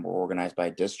I am, we're organized by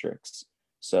districts.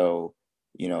 So,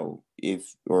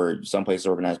 or some places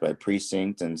are organized by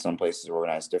precinct and some places are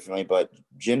organized differently, but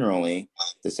generally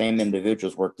the same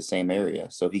individuals work the same area.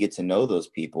 So if you get to know those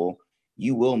people,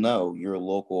 you will know your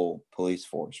local police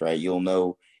force, right? You'll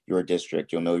know your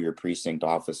district, you'll know your precinct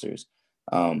officers.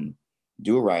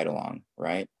 Do a ride along,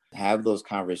 right? Have those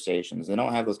conversations. They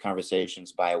don't have those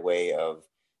conversations by way of,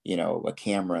 a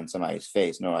camera in somebody's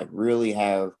face. No, really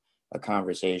have a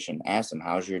conversation. Ask them,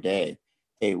 how's your day?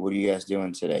 Hey, what are you guys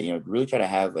doing today? Really try to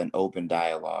have an open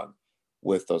dialogue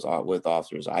with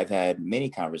officers. I've had many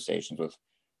conversations with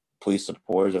police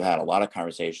supporters. I've had a lot of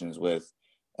conversations with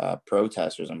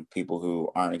protesters and people who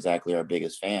aren't exactly our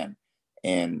biggest fan.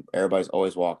 And everybody's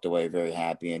always walked away very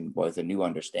happy and with a new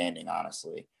understanding,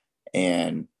 honestly.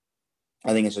 And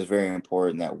I think it's just very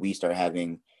important that we start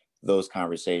having those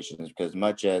conversations, because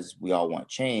much as we all want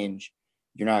change,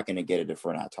 you're not going to get it if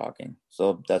we're not talking.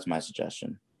 So that's my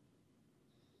suggestion.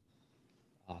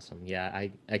 Awesome. Yeah,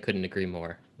 I couldn't agree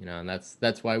more, and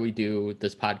that's why we do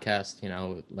this podcast,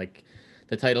 like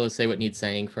the title is Say What Needs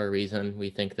Saying for a reason. We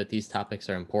think that these topics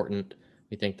are important.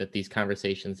 We think that these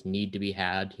conversations need to be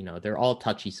had. They're all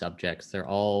touchy subjects. They're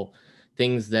all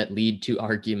things that lead to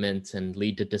arguments and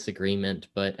lead to disagreement.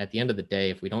 But at the end of the day,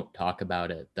 if we don't talk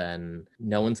about it, then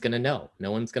no one's going to know.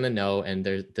 No one's going to know. And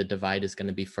the divide is going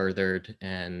to be furthered,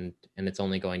 and it's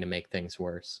only going to make things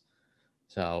worse.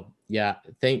 So yeah,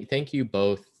 thank you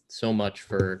both so much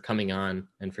for coming on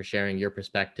and for sharing your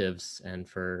perspectives and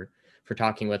for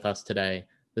talking with us today.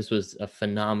 This was a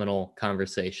phenomenal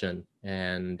conversation,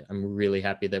 and I'm really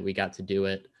happy that we got to do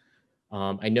it.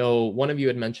 I know one of you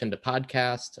had mentioned a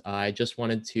podcast. I just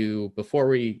wanted to, before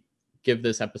we give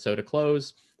this episode a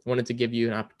close, I wanted to give you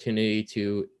an opportunity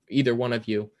to, either one of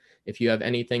you, if you have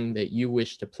anything that you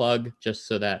wish to plug, just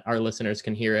so that our listeners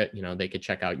can hear it, they could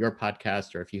check out your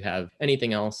podcast, or if you have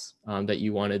anything else that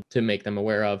you wanted to make them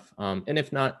aware of. And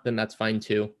if not, then that's fine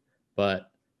too.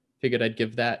 But figured I'd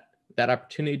give that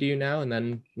opportunity to you now, and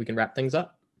then we can wrap things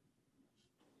up.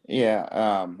 Yeah,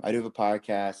 I do have a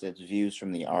podcast. It's Views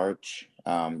from the Arch.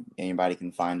 Anybody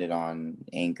can find it on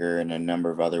Anchor and a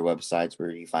number of other websites where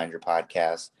you find your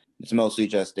podcast. It's mostly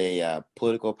just a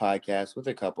political podcast with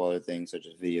a couple other things such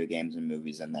as video games and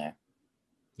movies in there.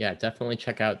 Yeah, definitely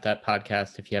check out that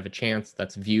podcast if you have a chance.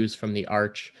 That's Views from the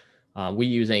Arch. We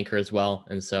use Anchor as well.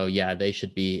 And so, yeah, they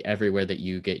should be everywhere that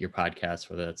you get your podcasts,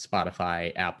 whether it's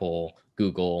Spotify, Apple,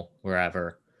 Google,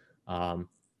 wherever.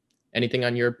 Anything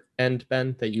on your end,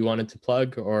 Ben, that you wanted to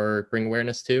plug or bring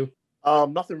awareness to?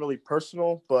 Nothing really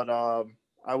personal, but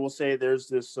I will say there's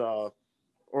this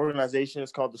organization.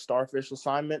 It's called the Starfish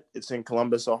Assignment. It's in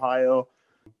Columbus, Ohio.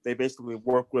 They basically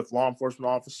work with law enforcement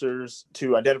officers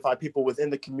to identify people within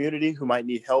the community who might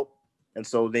need help. And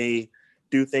so they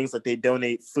do things like they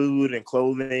donate food and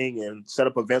clothing and set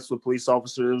up events with police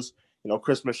officers,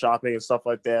 Christmas shopping and stuff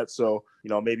like that. So,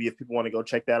 maybe if people want to go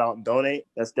check that out and donate,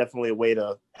 that's definitely a way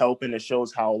to help. And it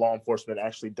shows how law enforcement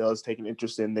actually does take an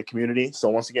interest in the community. So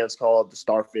once again, it's called the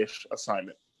Starfish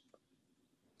Assignment.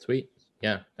 Sweet.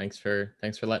 Yeah. Thanks for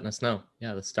letting us know.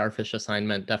 Yeah. The Starfish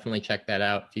Assignment. Definitely check that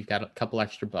out. If you've got a couple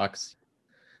extra bucks.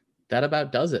 That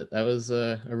about does it. That was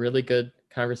a really good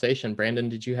conversation. Brandon,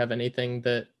 did you have anything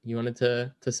that you wanted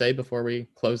to say before we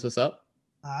close this up?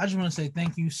 I just want to say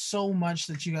thank you so much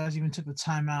that you guys even took the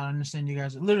time out. I understand you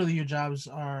guys, literally your jobs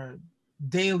are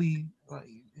daily.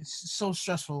 It's so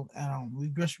stressful. And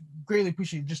we greatly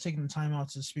appreciate you just taking the time out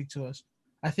to speak to us.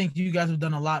 I think you guys have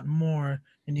done a lot more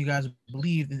than you guys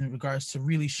believe in regards to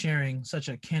really sharing such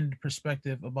a candid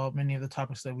perspective about many of the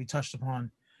topics that we touched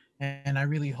upon. And I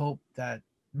really hope that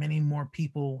many more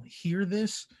people hear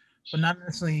this, but not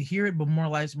necessarily hear it, but more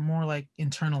like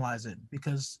internalize it,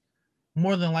 because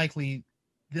more than likely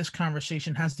this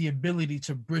conversation has the ability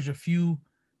to bridge a few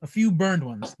burned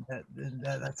ones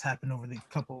that's happened over the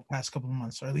past couple of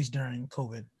months, or at least during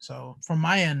COVID. So from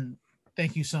my end,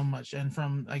 thank you so much. And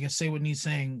from, I guess, Say What Needs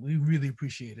Saying, we really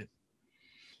appreciate it.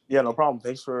 Yeah, no problem.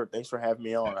 Thanks for having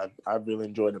me on. I really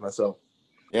enjoyed it myself.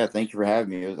 Yeah, thank you for having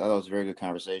me. I thought it was a very good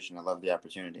conversation. I love the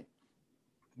opportunity.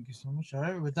 Thank you so much. All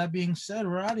right, with that being said,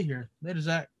 we're out of here. Later,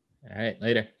 Zach. All right,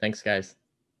 later. Thanks, guys.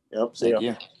 Yep, see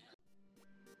ya.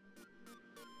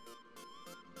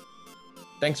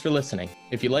 Thanks for listening.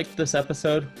 If you liked this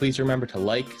episode, please remember to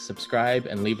like, subscribe,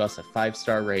 and leave us a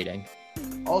 5-star rating.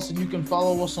 Also, you can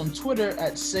follow us on Twitter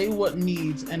at Say What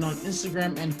Needs and on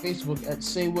Instagram and Facebook at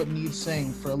Say What Needs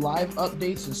Saying for live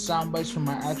updates and sound bites from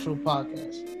our actual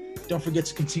podcast. Don't forget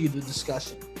to continue the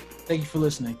discussion. Thank you for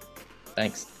listening.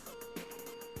 Thanks.